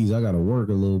one of these. I got to work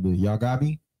a little bit. Y'all got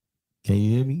me? Can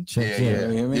you hear me? Check. Yeah.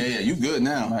 You good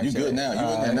now? You good now? You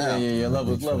in there now? Yeah.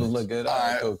 Levels look good. All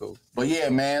right, cool. But yeah,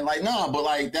 man, like but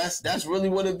like that's really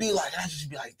what it be like. I just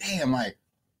be like, damn, like,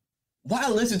 why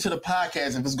listen to the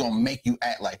podcast if it's gonna make you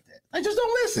act like that? Like, just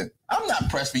don't listen. I'm not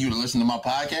pressed for you to listen to my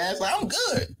podcast. Like, I'm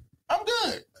good.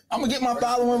 I'm gonna get my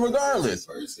following regardless.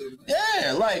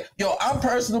 Yeah, like, yo, I'm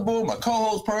personable, my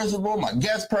co-host personable, my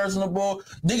guest personable,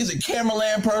 niggas in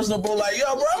Cameraland personable. Like, yo,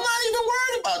 bro, I'm not even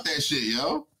worried about that shit,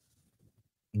 yo.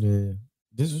 Yeah,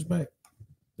 disrespect.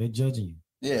 They judging you.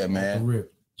 Yeah, man. Off the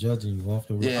rip. Judging you off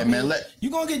the rip. Yeah, man. You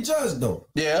gonna get judged though.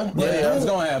 Yeah, it's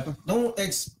gonna happen.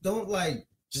 Don't like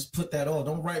just put that off.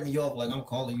 Don't write me off like I'm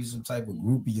calling you some type of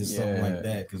groupie or something like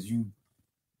that because you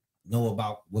know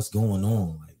about what's going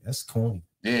on. Like, that's corny.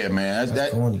 Yeah, man.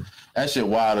 That's corny. That shit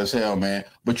wild as hell, man.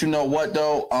 But you know what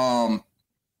though?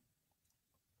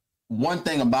 One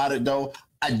thing about it though,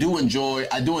 I do enjoy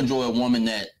a woman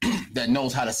that that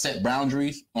knows how to set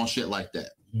boundaries on shit like that.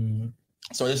 Mm-hmm.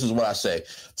 So this is what I say.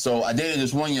 So I dated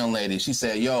this one young lady. She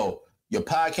said, yo, your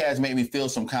podcast made me feel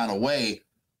some kind of way.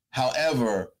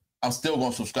 However, I'm still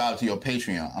going to subscribe to your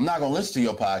Patreon. I'm not going to listen to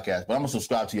your podcast, but I'm going to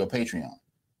subscribe to your Patreon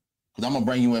because I'm going to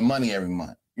bring you in money every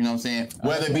month. You know what I'm saying?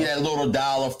 Whether it be that little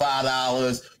 $1,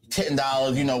 $5,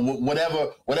 $10, you know,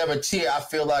 whatever tier I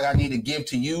feel like I need to give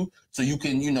to you so you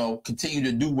can, you know, continue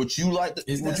to do what you like to,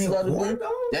 Is what that you like to support, do.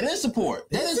 though? That is support.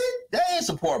 That is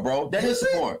support, bro. That is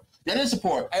support. That is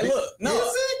support. Hey, look,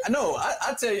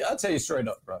 I tell you straight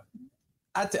up, bro.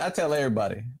 I tell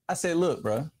everybody. I say, look,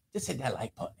 bro, just hit that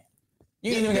like button.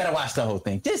 You ain't even gotta watch the whole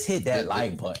thing. Just hit that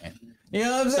like button. You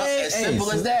know what I'm saying? As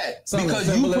simple as that.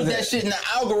 Because you put that shit in the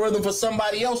algorithm for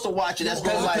somebody else to watch it. That's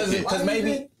gonna like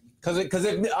it. Because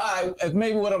if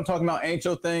maybe what I'm talking about ain't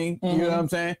your thing, you know what I'm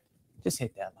saying? Just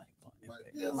hit that like button.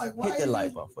 Yeah, like Hit the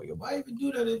like button for your why even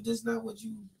do that if that's not what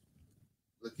you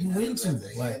into?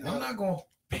 Like, I'm not gonna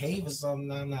pay for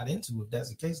something I'm not into if that's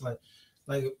the case. Like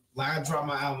I dropped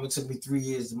my album. It took me 3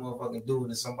 years to motherfucking do it.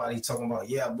 And somebody talking about,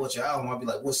 yeah, I bought your album. I'd be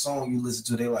like, what song you listen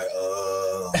to? They like,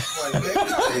 I'm like, man,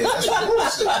 that's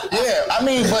bullshit. Yeah, I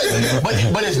mean,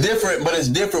 but it's different. But it's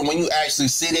different when you actually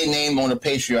see their name on the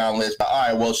Patreon list. But all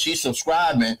right, well, she's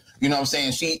subscribing. You know what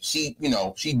I'm saying? She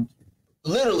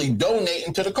literally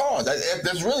donating to the cause.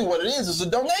 That's really what it is. It's a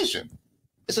donation.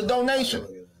 It's a donation.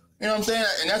 You know what I'm saying?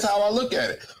 And that's how I look at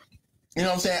it. You know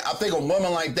what I'm saying? I think a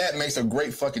woman like that makes a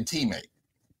great fucking teammate.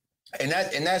 And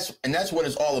that's what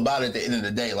it's all about at the end of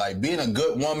the day. Like, being a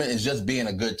good woman is just being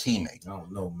a good teammate. I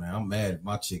don't know, man. I'm mad if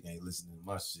my chick ain't listening to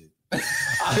my shit. Hey,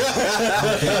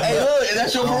 look, and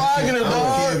that's your prerogative, I don't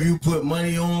dog. care if you put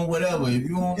money on whatever. If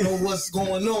you don't know what's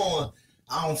going on,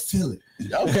 I don't feel it.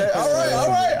 Okay, all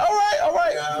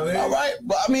right.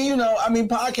 But I mean,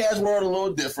 podcast world a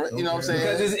little different. You know what I'm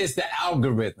saying? Because it's the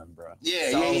algorithm, bro.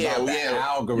 Yeah.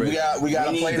 Algorithm. We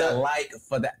gotta play the that. like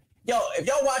for that. Yo, if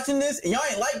y'all watching this and y'all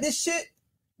ain't like this shit,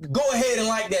 go ahead and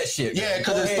like that shit. Yeah,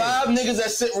 because there's 5 niggas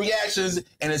that sent reactions,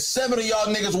 and there's 7 of y'all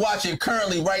niggas watching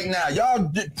currently right now.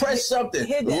 Y'all press something.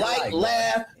 Like,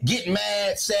 laugh, get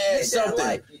mad, sad,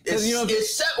 something.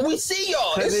 We see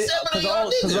y'all. It's 7 of y'all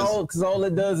niggas. Because all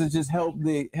it does is just help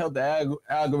the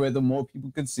algorithm. More people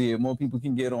can see it. More people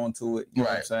can get onto it. You know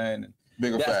what I'm saying? And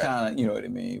bigger that's fact. kind of, you know what I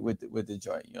mean, with the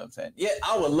joint. You know what I'm saying? Yeah,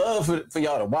 I would love for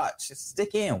y'all to watch. Just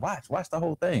stick in, watch the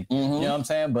whole thing. You know what I'm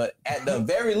saying? But at the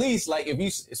very least, like,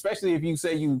 especially if you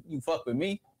say you fuck with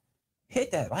me, hit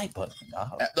that like button.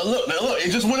 Look, it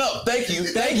just went up. Thank you,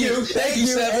 Seven. Thank you,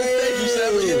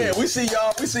 Seven. Yeah, we see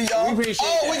y'all. We appreciate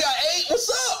that. We got 8. What's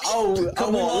up?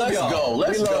 Come we on, love let's y'all. go.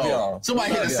 Let's We love go. y'all.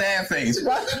 Somebody We hit love the y'all. sad face.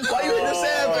 Why you hit the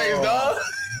sad face, dog?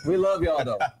 We love y'all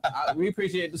though. We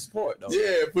appreciate the support though.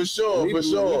 Yeah, for sure, We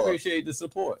appreciate the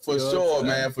support. For You know what sure, I'm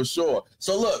saying? man, for sure.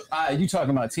 So look, You talking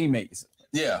about teammates?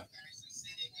 yeah.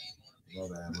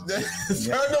 Turn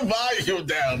the volume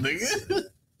down, nigga.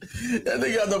 That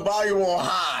nigga got the volume on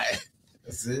high.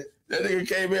 That's it. That nigga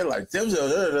came in like,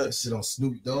 That shit on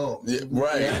Snoop Dogg. yeah,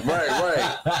 right.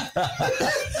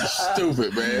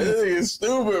 Stupid, man. That nigga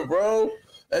stupid, bro.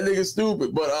 That nigga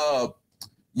stupid. But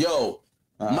yo,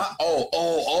 let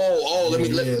me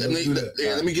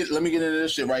get into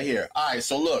this shit right here. All right,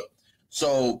 so look,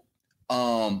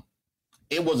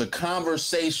 it was a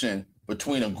conversation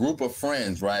between a group of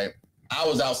friends, right? I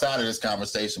was outside of this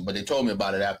conversation, but they told me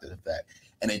about it after the fact.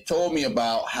 And they told me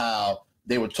about how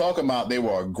they were talking about they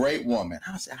were a great woman.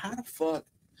 I said, how the fuck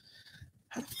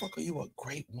are you a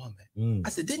great woman? I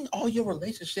said, didn't all your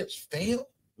relationships fail?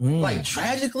 Like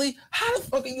tragically? How the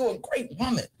fuck are you a great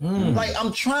woman? Like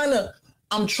I'm trying to,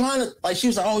 like she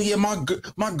was like, oh yeah,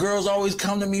 my girls always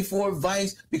come to me for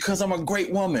advice because I'm a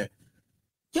great woman.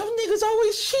 Yo, niggas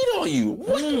always cheat on you.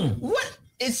 What?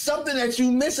 It's something that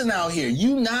you missing out here.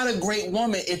 You not a great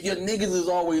woman if your niggas is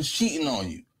always cheating on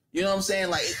you. You know what I'm saying?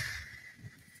 Like,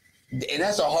 and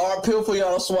that's a hard pill for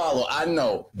y'all to swallow. I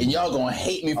know, and y'all gonna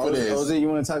hate me for this. Jose, you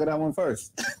want to talk about that one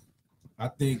first? I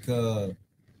think the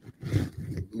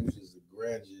illusions of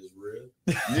grandeur is real.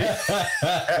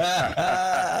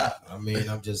 I mean,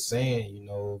 I'm just saying, you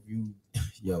know, if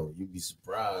you'd be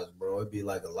surprised, bro. It'd be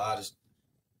like a lot of,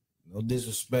 no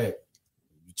disrespect,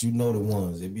 but you know the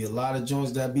ones. It'd be a lot of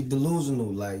joints that be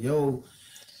delusional, like, yo,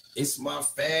 it's my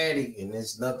fatty, and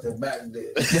it's nothing back there. You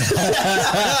know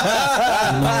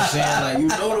what I'm saying? Like, you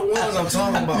know the ones I'm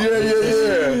talking about.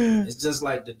 Yeah. It's just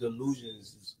like the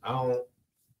delusions.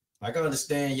 I can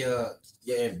understand your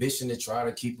ambition to try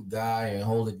to keep a guy and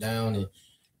hold it down,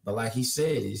 but like he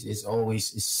said, it's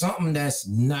always something that's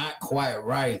not quite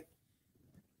right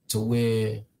to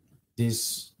where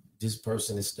this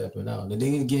person is stepping out. And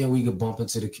then again, we could bump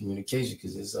into the communication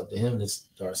because it's up to him to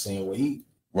start saying what he.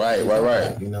 Right. You know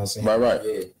what I'm saying? Right.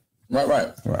 Yeah.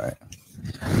 Right.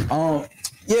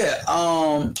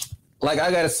 Like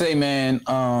I gotta say, man,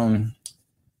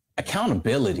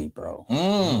 accountability, bro.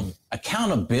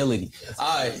 Accountability.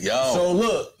 All right, yo. So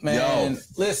look, man,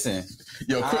 listen.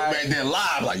 Yo, quick man, then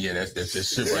live, like, yeah, that's this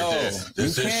shit right there. That's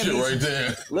this shit right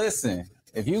there. Listen,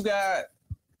 if you got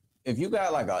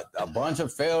like a bunch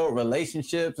of failed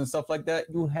relationships and stuff like that,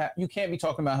 you can't be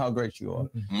talking about how great you are.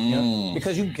 You know?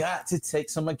 Because you got to take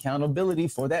some accountability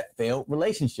for that failed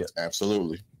relationship.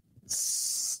 Absolutely.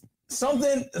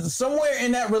 Somewhere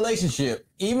in that relationship,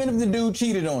 even if the dude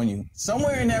cheated on you,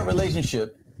 somewhere in that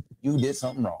relationship, you did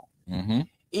something wrong.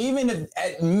 Even if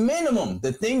at minimum,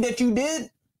 the thing that you did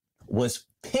was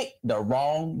pick the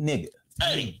wrong nigga.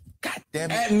 Hey, goddamn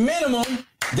it. At minimum,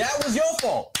 that was your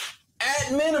fault.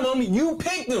 At minimum, you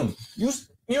picked them. You know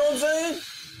what I'm saying?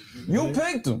 You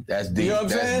picked them. That's deep. You know what I'm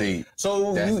That's saying? deep.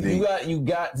 So That's deep. you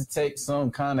got to take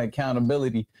some kind of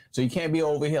accountability. So you can't be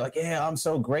over here like, yeah, I'm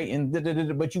so great, and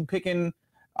but you picking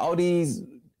all these,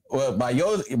 well, by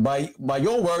your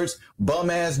words, bum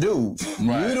ass dudes.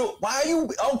 Right. Why are you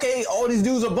okay? All these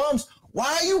dudes are bums. Why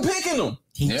are you picking them?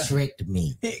 He tricked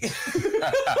me.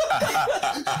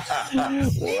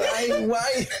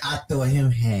 Why? I thought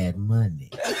him had money.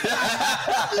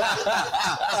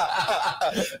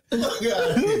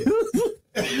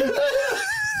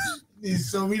 He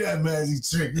showed me that magic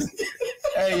trick.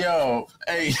 Hey.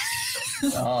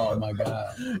 Oh my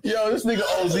God. Yo, this nigga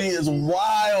OZ is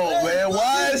wild, man.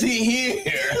 Why is he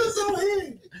here?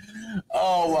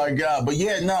 Oh my God. But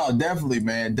yeah, no, definitely,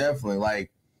 man. Definitely.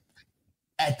 Like,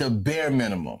 at the bare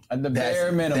minimum.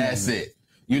 That's it.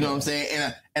 You know what I'm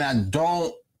saying? And I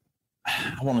don't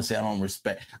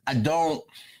respect. I don't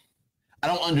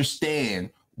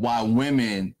understand why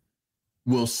women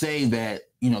will say that,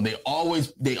 you know, they always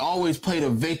play the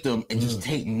victim and just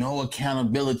take no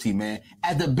accountability, man.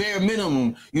 At the bare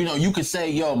minimum, you know, you could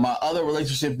say, yo, my other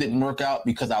relationship didn't work out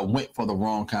because I went for the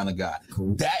wrong kind of guy.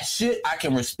 Cool. That shit I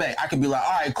can respect. I can be like,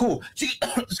 all right, cool. She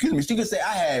could say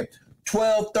I had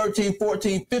 12, 13,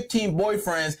 14, 15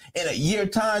 boyfriends in a year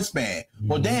time span.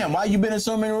 Well, damn, why you been in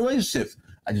so many relationships?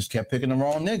 I just kept picking the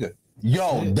wrong nigga.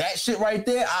 Yo, that shit right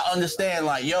there, I understand.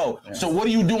 Like, yo, so what are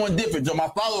you doing different? So my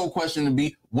follow-up question would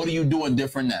be, what are you doing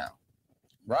different now?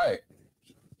 Right.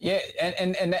 Yeah,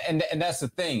 and that's the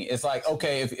thing. It's like,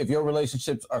 okay, if your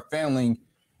relationships are failing,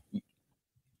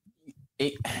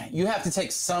 you have to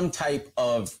take some type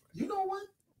of, You know what?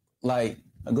 like,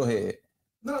 go ahead.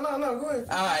 No, go ahead.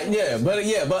 All right,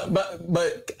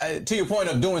 but to your point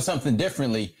of doing something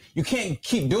differently, you can't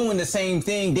keep doing the same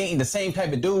thing, dating the same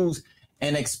type of dudes,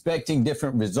 and expecting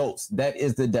different results. That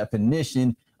is the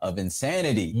definition of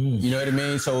insanity. You know what I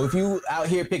mean? So if you out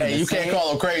here picking, Hey, you can't call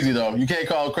them crazy though. You can't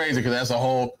call them crazy because that's a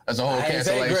whole I didn't say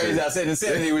cancellation. crazy. I said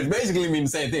insanity, which basically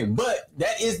means the same thing. But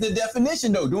that is the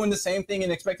definition, though. Doing the same thing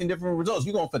and expecting different results.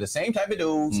 You're going for the same type of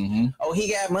dudes. Oh,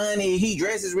 he got money. He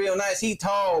dresses real nice. He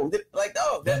tall. Like,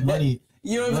 oh, that money.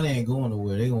 You know, money ain't going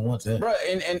nowhere. They gonna want that, bro.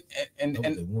 And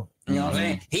they want. you know what I'm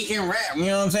saying? He can rap. You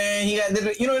know what I'm saying? He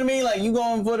got, you know what I mean? Like, you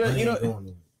going for the, Money you know. ain't going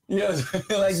nowhere. You know,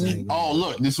 like, Oh,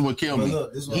 look, this is what killed me.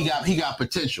 Look, this He got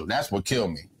potential. That's what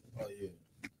killed me. Oh yeah.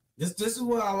 This is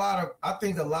where I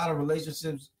think a lot of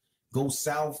relationships go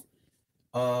south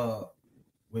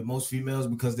with most females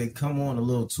because they come on a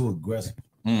little too aggressive.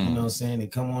 You know what I'm saying? They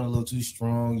come on a little too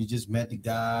strong. You just met the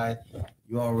guy.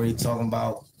 You already talking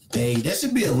about bae. There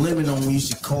should be a limit on when you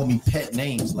should call me pet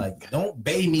names. Like, don't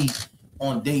bae me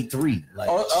on day 3. Like,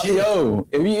 yo,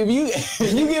 if you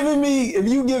giving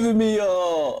me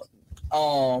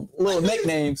little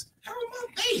nicknames. How am I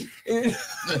bae? It's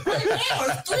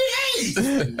 3 days.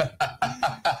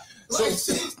 Like,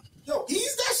 yo,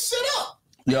 ease that shit up.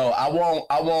 Yo, I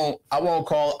won't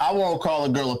call a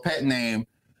girl a pet name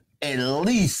at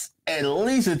least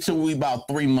until we about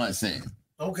 3 months in.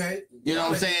 Okay. You know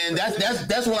what I'm saying?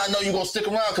 That's when I know you're gonna stick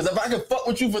around. Because if I can fuck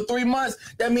with you for 3 months,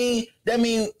 that mean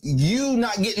you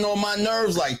not getting on my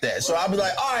nerves like that. So I'll be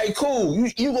like, all right, cool.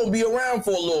 You gonna be around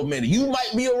for a little minute. You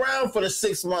might be around for the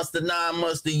 6 months, the 9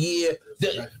 months, the year,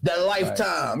 the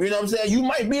lifetime. Right. You know what I'm saying? You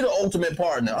might be the ultimate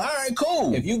partner. All right,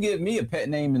 cool. If you give me a pet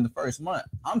name in the first month,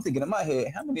 I'm thinking in my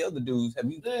head, how many other dudes have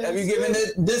you given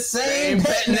the same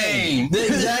pet name? The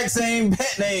exact same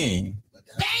pet name. But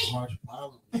that's a large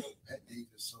problem. Pet name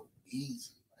is so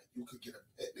easy. Like, you could get a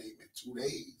pet name in 2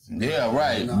 days. Yeah,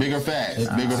 right. You know? Bigger facts.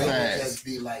 Bigger facts. Just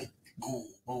be like, boom,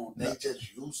 boom. They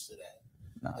just used to that.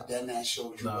 But then that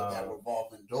shows you what that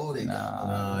revolving door they got.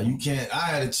 Nah, you can't. I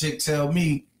had a chick tell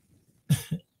me,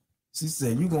 she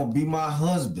said, you gonna be my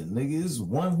husband, nigga. This is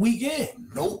 1 weekend.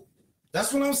 Nope.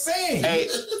 That's what I'm saying. Hey.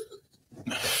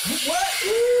 What?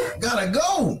 Gotta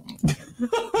go.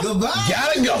 Goodbye.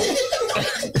 Gotta go.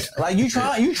 Like you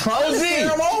trying to scare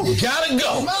him off? Gotta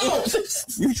go. No.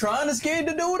 You trying to scare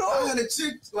the dude I off? had a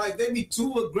chick, like, they be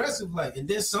too aggressive, like, and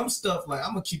then some stuff, like,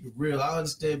 I'm gonna keep it real. I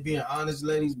understand being honest,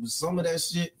 ladies, but some of that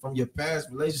shit from your past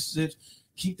relationships,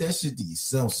 keep that shit to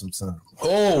yourself sometimes.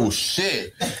 Oh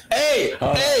shit! Hey,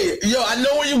 yo, I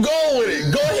know where you going with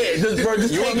it. Go ahead, just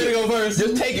You want me to go first?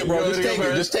 Just take it, bro.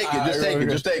 Just take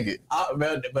it.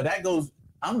 But that goes.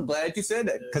 I'm glad you said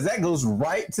that because that goes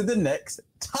right to the next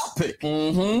topic.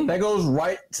 Mm-hmm. That goes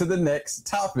right to the next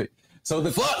topic. So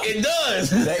the Fuck, it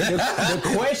does. The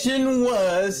question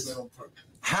was,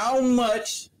 how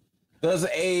much does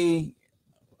I'm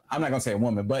not gonna say a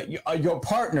woman, but your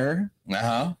partner,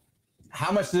 how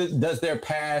much does their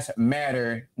past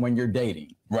matter when you're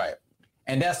dating? Right.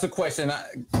 And that's the question.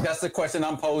 That's the question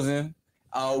I'm posing.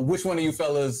 Which one of you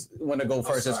fellas want to go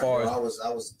first? Sorry, as far bro, as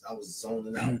I was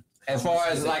zoning out. as far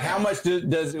as like how much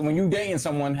does when you dating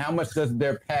someone, how much does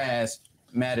their I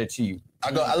let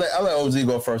OZ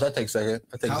go first. I take second.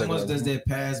 How much does their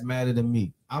past matter to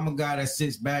me? I'm a guy that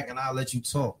sits back and I'll let you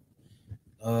talk.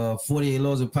 48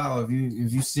 laws of power.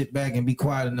 If you sit back and be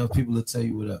quiet enough, people will tell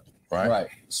you what up. Right.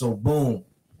 So boom.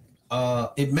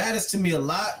 It matters to me a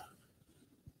lot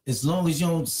as long as you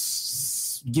don't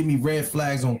give me red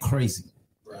flags on crazy.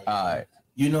 Right. All right.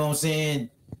 You know what I'm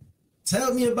saying?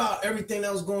 Tell me about everything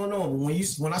that was going on. But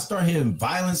when I start hearing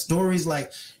violent stories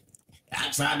like I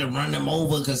tried to run him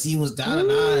over because he was down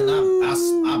and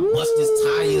I bust his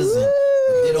tires and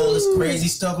did all this crazy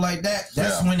stuff like that.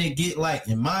 That's when it get like,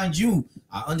 and mind you,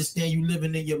 I understand you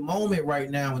living in your moment right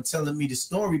now and telling me the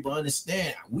story, but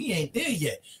understand we ain't there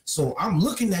yet. So I'm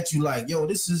looking at you like, yo,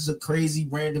 this is a crazy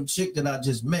random chick that I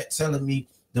just met telling me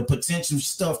the potential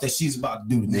stuff that she's about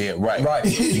to do to me. Yeah, right.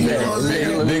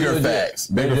 Bigger facts.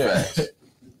 Bigger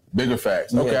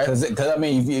facts. Okay. Because I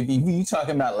mean, if you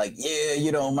talking about like,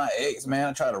 my ex, man,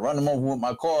 I tried to run him over with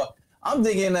my car. I'm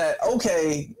thinking that,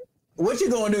 okay, what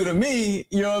you gonna do to me?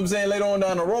 You know what I'm saying? Later on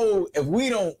down the road, if we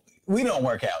don't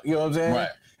work out, you know what I'm saying? Right.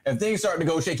 If things start to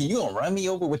go shaky, you gonna run me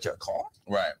over with your car?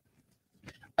 Right.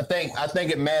 I think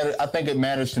it matters. I think it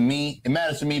matters to me. It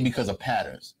matters to me because of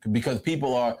patterns. Because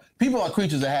people are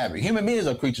creatures of habit. Human beings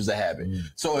are creatures of habit.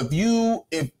 So if you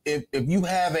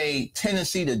have a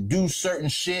tendency to do certain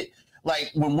shit,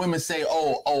 like when women say,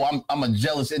 "Oh, I'm a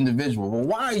jealous individual." Well,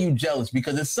 why are you jealous?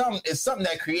 Because it's something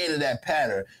that created that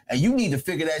pattern, and you need to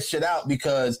figure that shit out.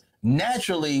 Because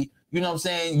naturally, you know what I'm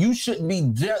saying, you shouldn't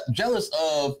be jealous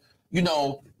of,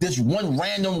 this one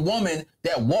random woman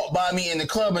that walked by me in the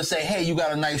club and say, "Hey, you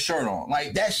got a nice shirt on."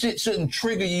 Like, that shit shouldn't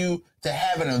trigger you to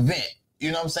have an event. You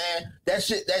know what I'm saying? That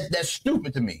shit, that's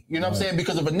stupid to me. You know what I'm saying?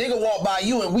 Because if a nigga walk by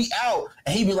you and we out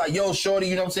and he be like, "Yo, shorty,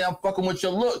 you know what I'm saying, I'm fucking with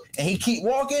your look," and he keep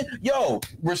walking, yo,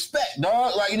 respect,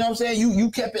 dog. Like, you know what I'm saying?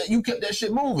 You kept that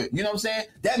shit moving. You know what I'm saying?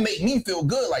 That make me feel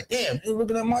good. Like, damn, you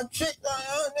looking at my chick?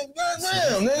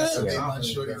 Goddamn, nigga.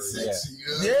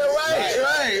 Yeah,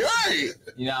 right.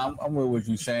 I'm with what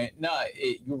you're saying. No,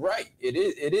 you're right.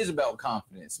 It is about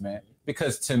confidence, man.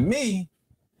 Because to me,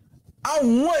 I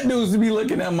want dudes to be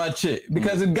looking at my chick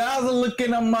because if guys are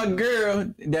looking at my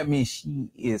girl, that means she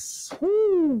is,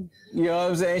 woo, you know what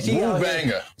I'm saying? She out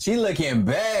here, she looking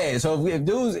bad. So if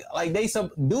dudes like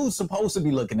dudes supposed to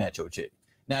be looking at your chick.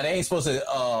 Now they ain't supposed to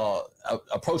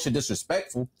approach it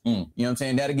disrespectful. You know what I'm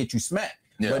saying? That'll get you smacked.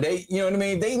 Yeah. But they, you know what I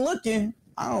mean? They looking.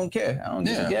 I don't care. I don't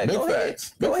care. Go ahead.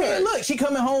 Go ahead. Look, she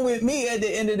coming home with me at the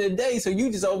end of the day. So you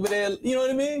just over there. You know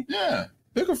what I mean? Yeah.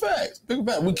 Bigger facts. Bigger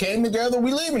facts. We came together.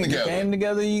 We leaving together. We came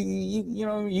together. You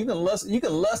know you can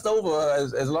lust over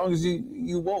as long as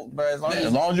you won't, bro. As long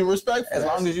as you're respectful. As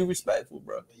long as you respectful,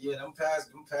 bro. Yeah, them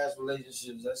past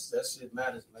relationships. That shit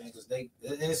matters, man. Because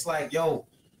it's like, yo,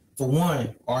 for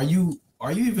one, are you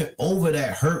even over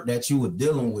that hurt that you were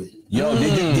dealing with? Yo,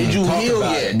 did you heal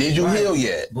yet? Did you heal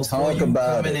yet? Before you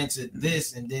coming into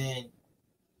this, and then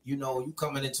you know you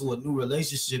coming into a new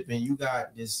relationship, and you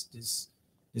got this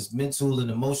mental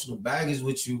and emotional baggage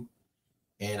with you,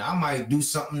 and I might do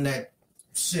something that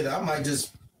I might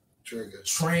just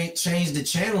change the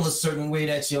channel a certain way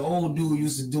that your old dude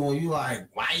used to do, and you like,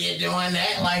 why you doing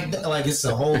that? Like it's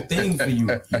a whole thing for you.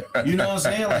 You know what I'm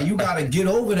saying? Like you gotta get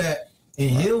over that and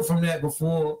heal from that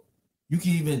before you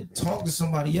can even talk to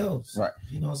somebody else. Right.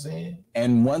 You know what I'm saying?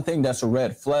 And one thing that's a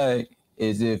red flag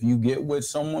is if you get with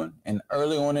someone and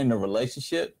early on in the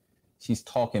relationship, she's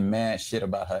talking mad shit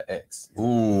about her ex.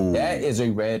 Ooh, that is a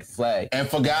red flag. And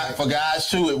for guys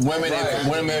too, women,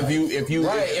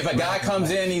 if a guy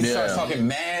comes in, he starts talking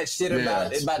mad shit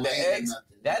about the ex.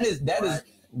 That is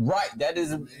right. That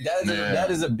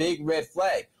is a big red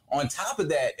flag. On top of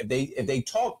that, if they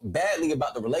talk badly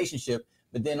about the relationship,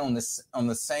 but then on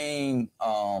the same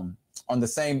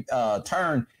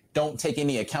turn, don't take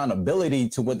any accountability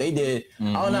to what they did.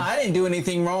 Mm-hmm. Oh no, I didn't do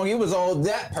anything wrong. It was all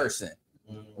that person.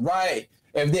 Right.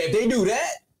 If they do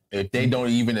that, if they don't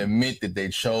even admit that they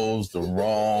chose the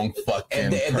wrong fucking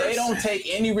person. If they don't take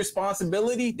any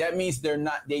responsibility, that means they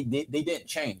didn't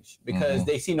change because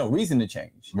they see no reason to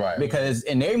change. Right. Because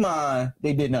in their mind,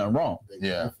 they did nothing wrong.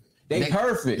 Yeah. They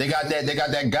perfect. They got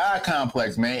that God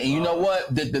complex, man. And you know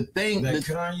what? The thing that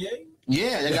Kanye?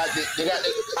 Yeah, they got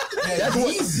that's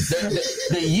what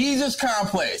the Yeezus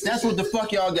complex. That's what the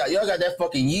fuck y'all got. Y'all got that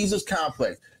fucking Yeezus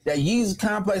complex. That Yeezus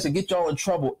complex will get y'all in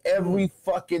trouble every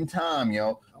fucking time,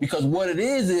 yo. Because what it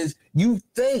is you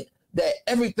think that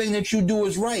everything that you do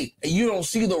is right, and you don't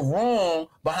see the wrong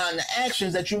behind the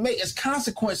actions that you make. It's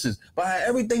consequences behind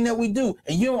everything that we do,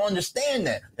 and you don't understand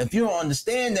that. If you don't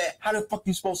understand that, how the fuck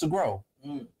you supposed to grow?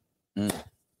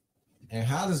 And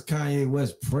how does Kanye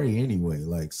West pray anyway?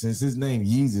 Like, since his name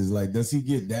Yeezus, like, does he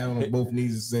get down on both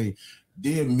knees and say,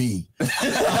 "Dear me"? Well,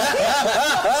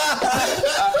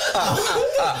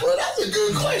 that's a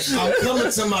good question. I'm coming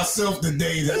to myself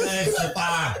today to ask if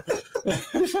I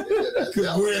could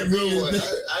wear me. I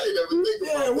ain't never think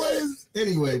about that.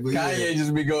 Anyway, but Kanye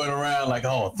just be going around like,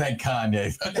 oh, thank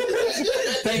Kanye.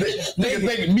 thank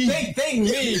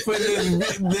me for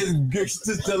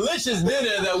this delicious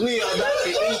dinner that we are about to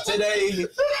eat today.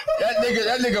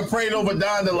 That nigga prayed over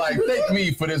Donda like, thank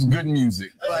me for this good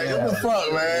music. Like, what the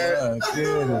fuck, man?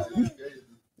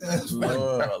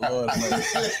 Lord.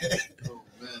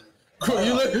 Are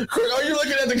you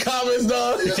looking at the comments,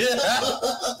 dog?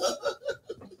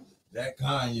 That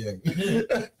Kanye.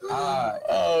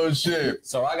 Oh shit.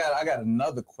 So I got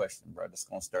another question, bro. That's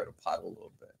gonna stir the pot a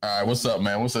little bit. All right, what's up,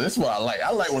 man? What's up? This is what I like.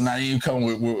 I like when Naeem come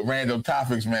with random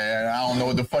topics, man. I don't know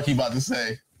what the fuck he about to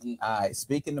say. All right,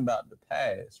 speaking about the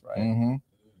past, right? Mm-hmm.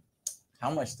 How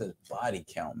much does body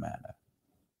count matter?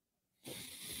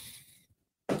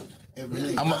 It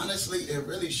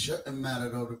really shouldn't matter,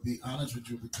 though, to be honest with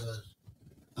you, because,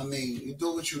 I mean, you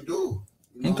do what you do.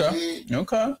 You know what I mean?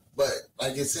 Okay. But,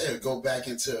 like I said, go back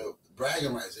into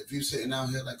bragging rights. If you sitting out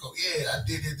here like, oh, yeah, I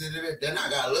did it, then I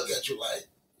got to look at you like,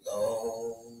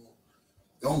 oh,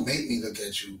 don't make me look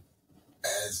at you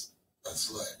as a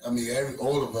slut. I mean,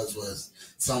 all of us was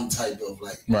some type of,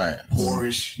 like,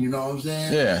 whorish, you know what I'm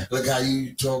saying? Yeah. Look how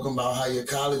you talking about how your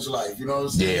college life, you know what I'm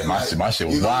saying? Yeah, my shit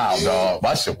was wild, dog.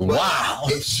 My shit was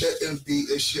wild. It shouldn't be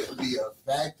a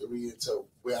factory into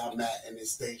where I'm at in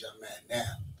this stage I'm at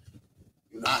now.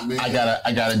 You know what I mean?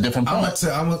 I got a different point.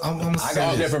 I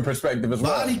got a different perspective as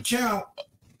well. Body count.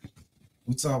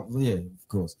 We talk, yeah, of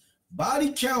course.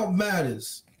 Body count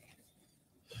matters.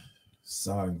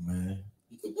 Sorry, man.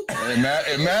 It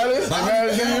matters.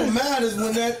 Body count matters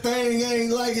when that thing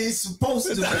ain't like it's supposed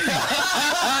to be.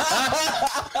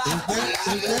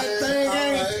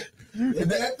 If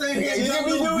that thing ain't got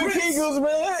no grits,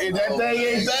 if that thing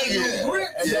ain't banging,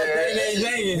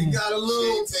 you got a little. She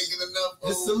ain't taking enough.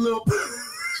 Just a little.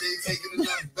 She ain't taking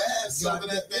enough baths. something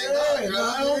that thing.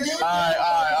 All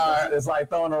right. It's like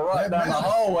throwing a rock down the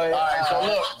hallway. All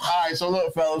right, so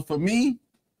look, fellas, for me,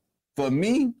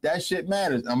 that shit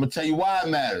matters. I'm gonna tell you why it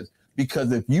matters.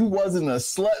 Because if you wasn't a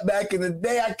slut back in the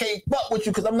day, I can't fuck with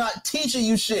you because I'm not teaching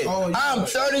you shit. I'm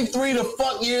 33 to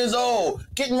fuck years old,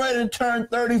 getting ready to turn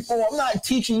 34. I'm not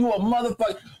teaching you a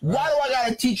motherfucker. Why do I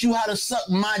gotta teach you how to suck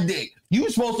my dick? You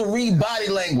supposed to read body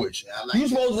language. You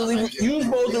supposed to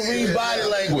read body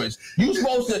language. You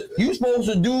supposed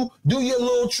to do your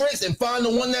little tricks and find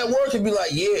the one that works and be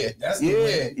like, yeah. You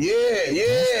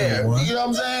know what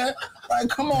I'm saying? Like,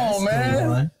 come on,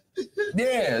 man.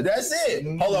 Yeah, that's it.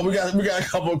 Hold on, we got a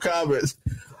couple of comments.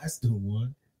 That's the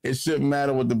one. It shouldn't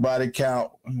matter what the body count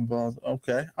involves.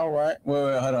 Okay, all right.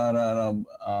 Wait, hold on.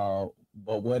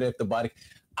 But what if the body?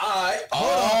 All right.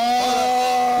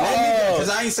 Because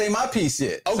I ain't say my piece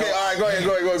yet. Okay, so, all right. Go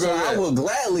ahead. So I will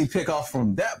gladly pick off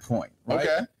from that point. Right?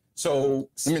 Okay. So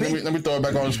let me throw it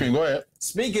back on the screen. Go ahead.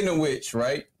 Speaking of which,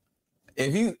 right?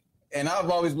 If you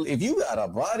got a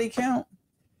body count,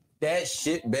 that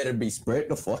shit better be spread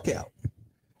the fuck out.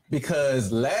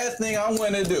 Because last thing I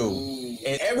want to do,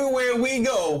 and everywhere we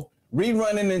go, we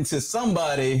running into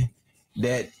somebody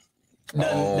that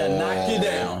knock you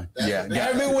down.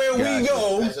 Everywhere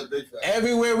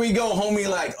we go, homie,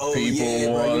 like, oh, people yeah,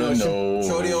 bro, you know,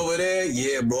 shorty over there,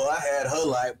 yeah, bro, I had her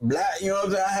like black, you know what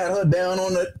I'm saying? I had her down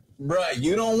on the, bro,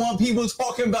 you don't want people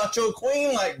talking about your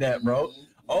queen like that, bro.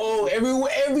 Oh,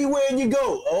 everywhere you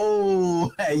go.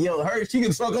 Oh, hey, yo, her, she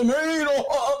can suck a man. Yeah. You know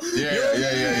what I'm saying?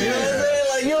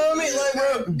 Like, you know what I mean? Like,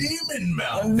 bro, demon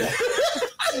mouth.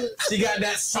 She got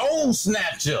that soul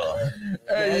snatcher.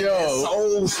 Hey, yo,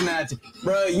 soul snatcher,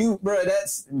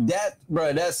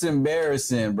 that's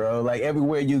embarrassing, bro. Like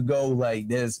everywhere you go, like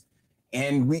there's,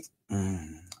 and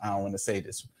I don't want to say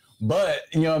this, but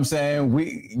you know what I'm saying?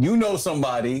 You know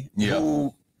somebody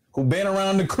who been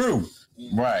around the crew.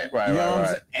 Right. You know what I'm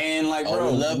saying? And like, bro,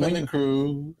 loving the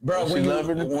crew. Bro, when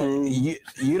loving the crew.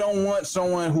 You don't want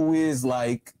someone who is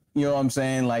like, you know what I'm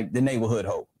saying, like the neighborhood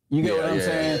hoe. You get what I'm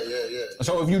saying? Yeah.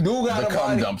 So if you do got the a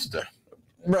body, dumpster.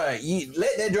 Right, you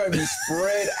let that drug be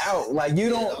spread out. Like you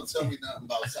don't tell me nothing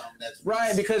about something that's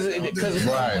right because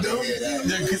right.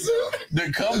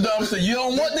 The cum dumpster. You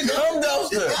don't want the cum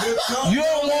dumpster. You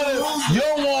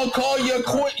don't want to call your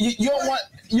queen. You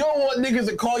don't want niggas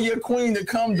to call your queen the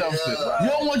cum dumpster. Right. You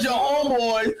don't want your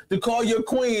homeboy to call your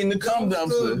queen the cum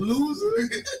dumpster. Loser.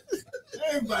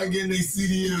 Everybody getting their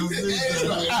CDLs.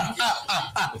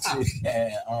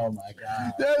 Yeah, oh my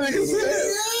god. That nigga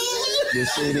said the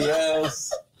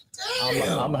CDLs.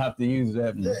 I'm gonna have to use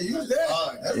that. Yeah, use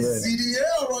that. That's a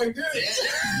CDL right there.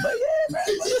 But yeah, man.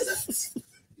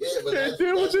 But that's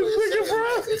what you're thinking, bro.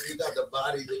 If you got the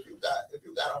body, if you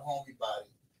got a homie body,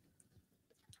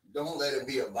 don't let it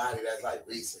be a body that's like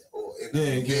recent or in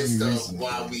the midst of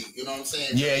while we, you know what I'm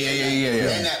saying? Yeah.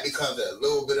 And that becomes a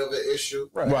little bit of an issue.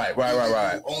 Right.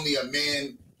 Only a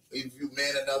man, if you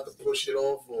man enough to push it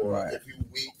off, or if you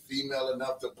weak female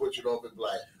enough to push it off and be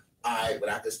like, all right, but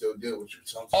I can still deal with you.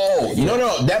 Sometimes.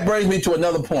 No. That brings me to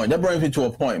another point. That brings me to a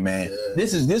point, man. Yeah.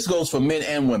 This goes for men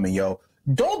and women, yo.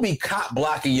 Don't be cop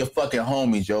blocking your fucking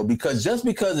homies, yo, because just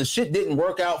because the shit didn't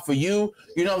work out for you,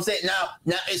 you know what I'm saying?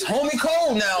 Now it's homie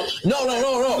code now. No.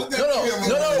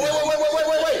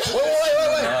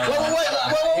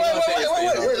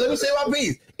 Wait. Let me say my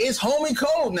piece. It's homie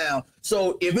code now.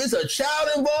 So if it's a child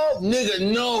involved, nigga,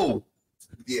 no.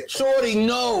 Yeah. Shorty,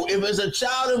 no. If it's a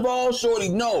child involved, shorty,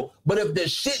 no. But if the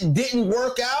shit didn't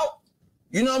work out,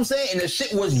 you know what I'm saying? And the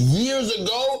shit was years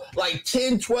ago, like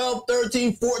 10, 12,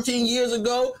 13, 14 years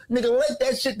ago. Nigga, let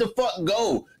that shit the fuck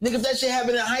go. Nigga, if that shit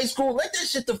happened in high school, let that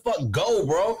shit the fuck go,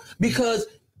 bro. Because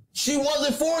she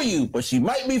wasn't for you, but she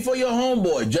might be for your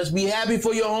homeboy. Just be happy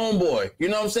for your homeboy. You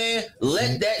know what I'm saying?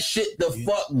 Let that shit the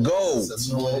fuck go. It's a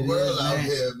small world out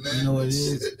here, man. You know what it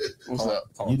is? What's up?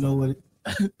 You know what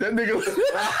that nigga.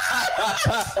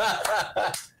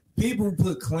 People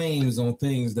put claims on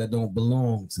things that don't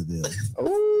belong to them.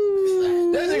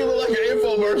 Ooh. That nigga look like an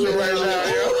infomercial right now,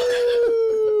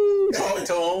 yo. Talk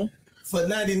to him. For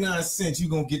 99 cents, you're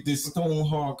going to get this stone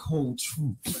hard cold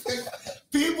truth.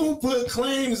 People put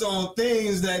claims on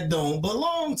things that don't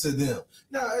belong to them.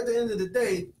 Now, at the end of the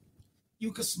day,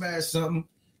 you can smash something.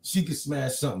 She can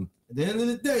smash something. At the end of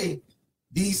the day,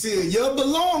 these here, your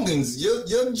belongings, your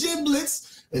giblets,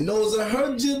 and those are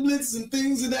her giblets and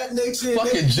things of that nature.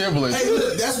 Fucking giblets. Hey,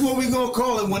 look, that's what we're going to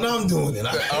call it when I'm doing it.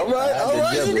 All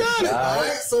right, you got it. All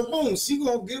right, so boom, she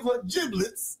going to give her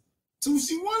giblets to who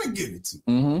she want to give it to.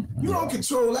 Mm-hmm. You don't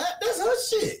control that. That's her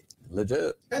shit.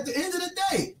 Legit. At the end of the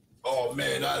day, oh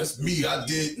man, that's me. I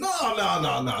did. No.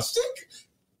 Stick.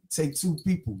 take two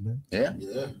people, man. Yeah.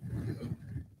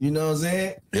 You know what I'm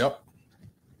saying? Yep.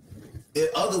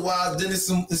 Otherwise, then it's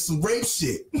some rape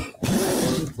shit.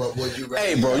 But would you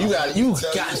Hey, bro, you got to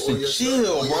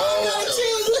chill, bro.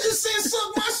 You just said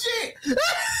suck my shit.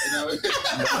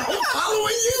 I'm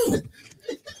following you.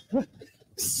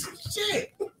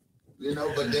 Shit. You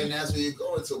know, but then that's where you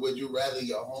go into. Would you rather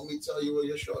your homie tell you or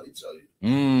your shorty tell you?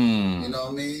 You know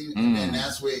what I mean? And then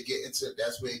that's where it gets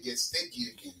sticky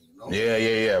again. You know?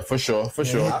 Yeah. For sure.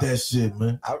 Hate that shit,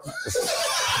 man.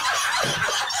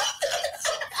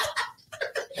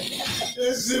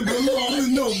 That shit belong to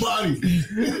nobody.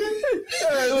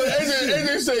 Hey, look,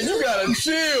 AJ said you gotta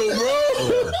chill, bro.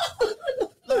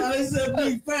 Nah, they said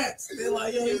big facts. They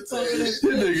like, yo, you talking that This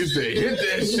nigga said, hit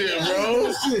that shit,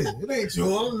 bro. shit. It ain't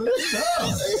yours.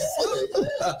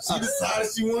 She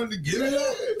decided she wanted to give it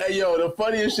up. Hey, yo, the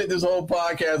funniest shit this whole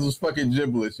podcast was fucking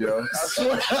giblets, yo. I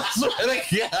swear to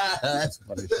God. That's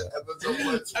funny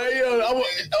shit. Hey, yo, OG,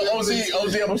 I'm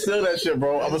gonna steal that shit,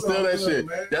 bro. I'm gonna steal that shit.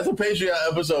 That's a Patreon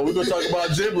episode. We're gonna talk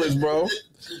about giblets, bro.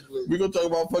 We're gonna talk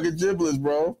about fucking giblets,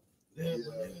 bro.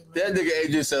 That nigga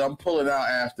AJ said, I'm pulling out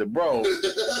after, bro.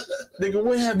 Nigga,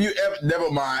 when have you ever? Never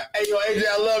mind. Hey, yo, AJ,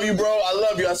 I love you, bro. I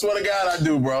love you. I swear to God, I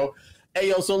do, bro. Hey,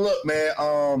 yo, so look,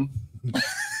 man.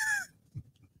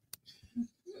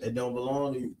 It don't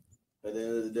belong to you. At the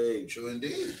end of the day, True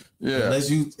indeed. Yeah.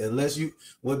 Unless you,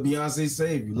 what Beyonce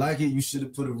say, if you like it, you should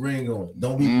have put a ring on it.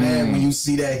 Don't be mad when you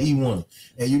see that he won.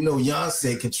 And you know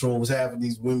Beyonce controls half of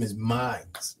these women's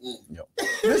minds.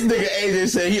 This nigga AJ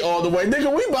said he all the way.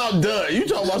 Nigga, we about done. You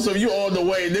talking about something, you all the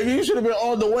way. Nigga, you should have been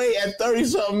all the way at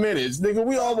 30-something minutes. Nigga,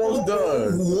 we almost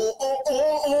done.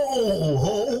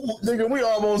 Nigga, we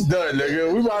almost done,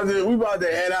 nigga. We about to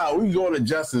head out. We going to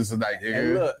Justice tonight,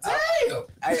 nigga. Hey, look,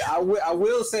 Damn. I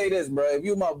will say this, bro. If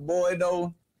you my boy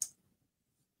though,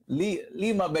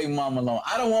 leave my baby mama alone.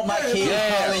 I don't want my kids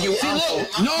calling you uncle.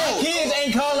 My kids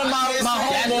ain't calling my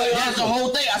homeboy. That's the whole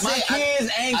thing. My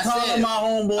kids ain't calling my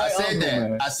homeboy. I said uncle, that.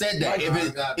 man. I said that.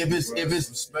 If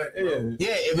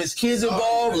it's kids Oh,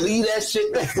 involved, leave that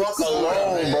shit the fuck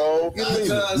alone, bro.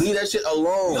 Leave that shit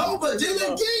alone. No, but then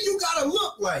again, you gotta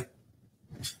look like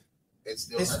It's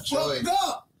still it's a choice. fucked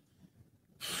up.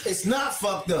 It's not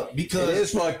fucked up because It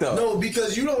is fucked up. No,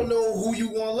 because you don't know who you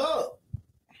want to love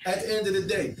at the end of the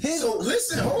day. So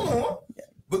listen, hold on.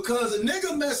 Because a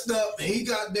nigga messed up and he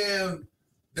got damn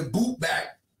the boot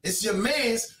back. It's your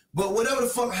man's, but whatever the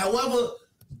fuck, however,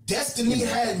 destiny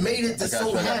had made it to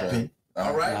so happen.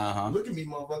 All right? Uh-huh. Look at me,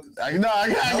 motherfuckers. I got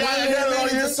However,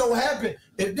 it. it just so happen.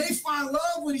 If they find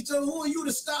love with each other, who are you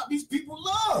to stop these people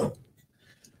love?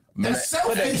 Man, That's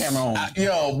Put that selfish. camera on.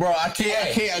 Yo, bro, I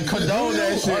can't condone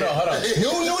that shit. Hold on.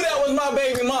 You knew that was my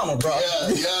baby mama, bro.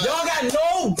 Yeah. Y'all got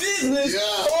no business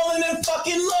falling in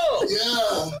fucking love.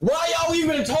 Yeah. Why y'all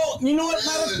even talk? You know what?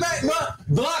 Matter of fact, bro,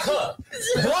 block her.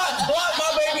 Block my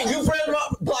baby. You friends, bro?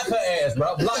 Block her ass,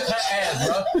 bro. Block her ass,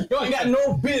 bro. Y'all ain't got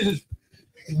no business.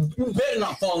 You better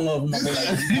not fall in love with my baby.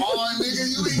 Oh,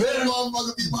 nigga, you ain't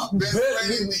motherfucker be my best friend.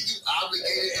 You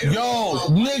obligated. Yo,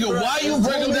 nigga, why you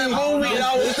bring up that movie? And I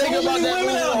was thinking about that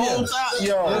movie the whole time.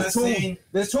 Yo,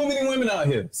 There's too many women out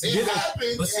here. It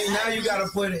happened. But see, now you gotta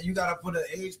put an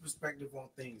age perspective on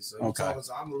things. So Okay.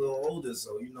 I'm a little older,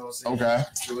 so you know what I'm saying. okay.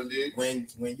 True indeed. When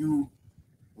you,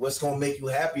 what's gonna make you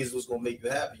happy is what's gonna make you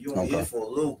happy. You only here for a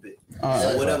little bit. All So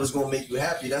right. whatever's gonna make you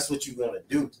happy, that's what you're gonna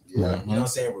do. Yeah. You know what I'm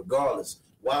saying? Regardless.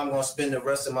 Why I'm gonna spend the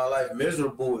rest of my life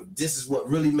miserable if this is what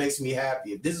really makes me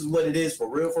happy. If this is what it is for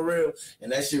real,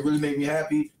 and that shit really make me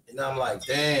happy, and I'm like,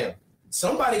 damn,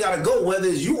 somebody gotta go, whether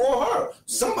it's you or her.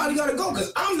 Somebody gotta go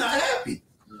because I'm not happy.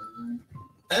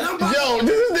 And I'm about Yo,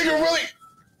 this nigga really.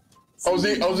 OZ,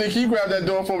 can you grab that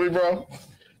door for me, bro?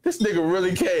 This nigga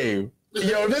really came.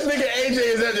 Yo, this nigga AJ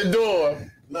is at the door.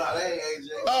 Nah, that ain't AJ.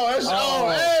 Oh, that's hey,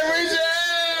 RJ.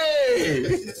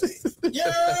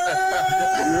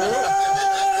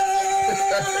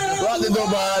 Lock the door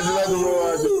behind you. Lock the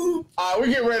door behind you. All right,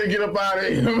 we get ready to get up out of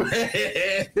here,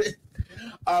 man.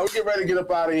 All right, we get ready to get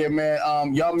up out of here, man.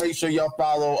 Y'all make sure y'all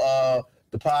follow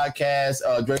the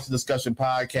podcast, Drake's Discussion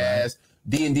Podcast,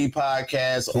 D&D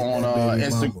Podcast on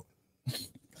Instagram.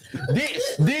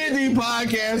 D&D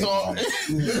Podcast on.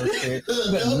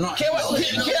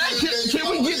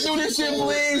 Can we get through this shit,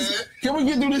 please? Can we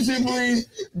get through this shit, please?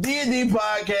 D&D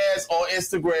Podcast on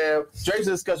Instagram, Drake's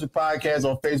Discussion Podcast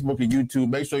on Facebook and YouTube.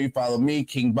 Make sure you follow me,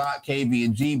 King Bach,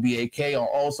 KBNG, BAK on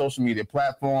all social media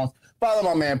platforms. Follow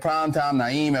my man Primetime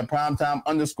Naeem at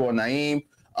Primetime_Naeem.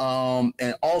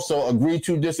 And also Agree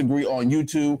to Disagree on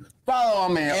YouTube. Follow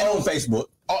my man And on Facebook.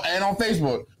 Oh, and on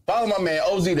Facebook. Follow my man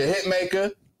OZ the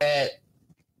Hitmaker at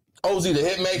Ozzy the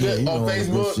Hitmaker you know on all the good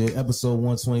Facebook. shit. Episode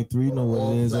 123. You know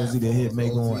what it is. Ozzy the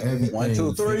Hitmaker on everything. 1,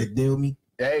 2, 3. Deal me.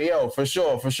 Hey, yo, for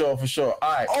sure. All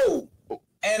right. Oh,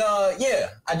 and yeah,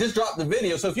 I just dropped the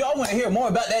video. So if y'all want to hear more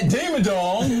about that Demon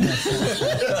Dome,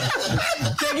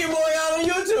 check your boy out on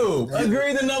YouTube.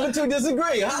 Agree the number 2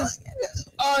 disagree. Huh?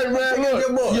 All right,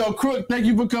 man. Look, yo, Crook, thank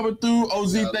you for coming through.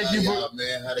 OZ, thank you for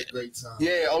man. Had a great time.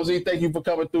 Yeah, OZ, thank you for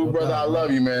coming through, brother. I love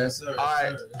you, man. Yes, sir. All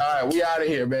right, we out of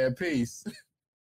here, man. Peace.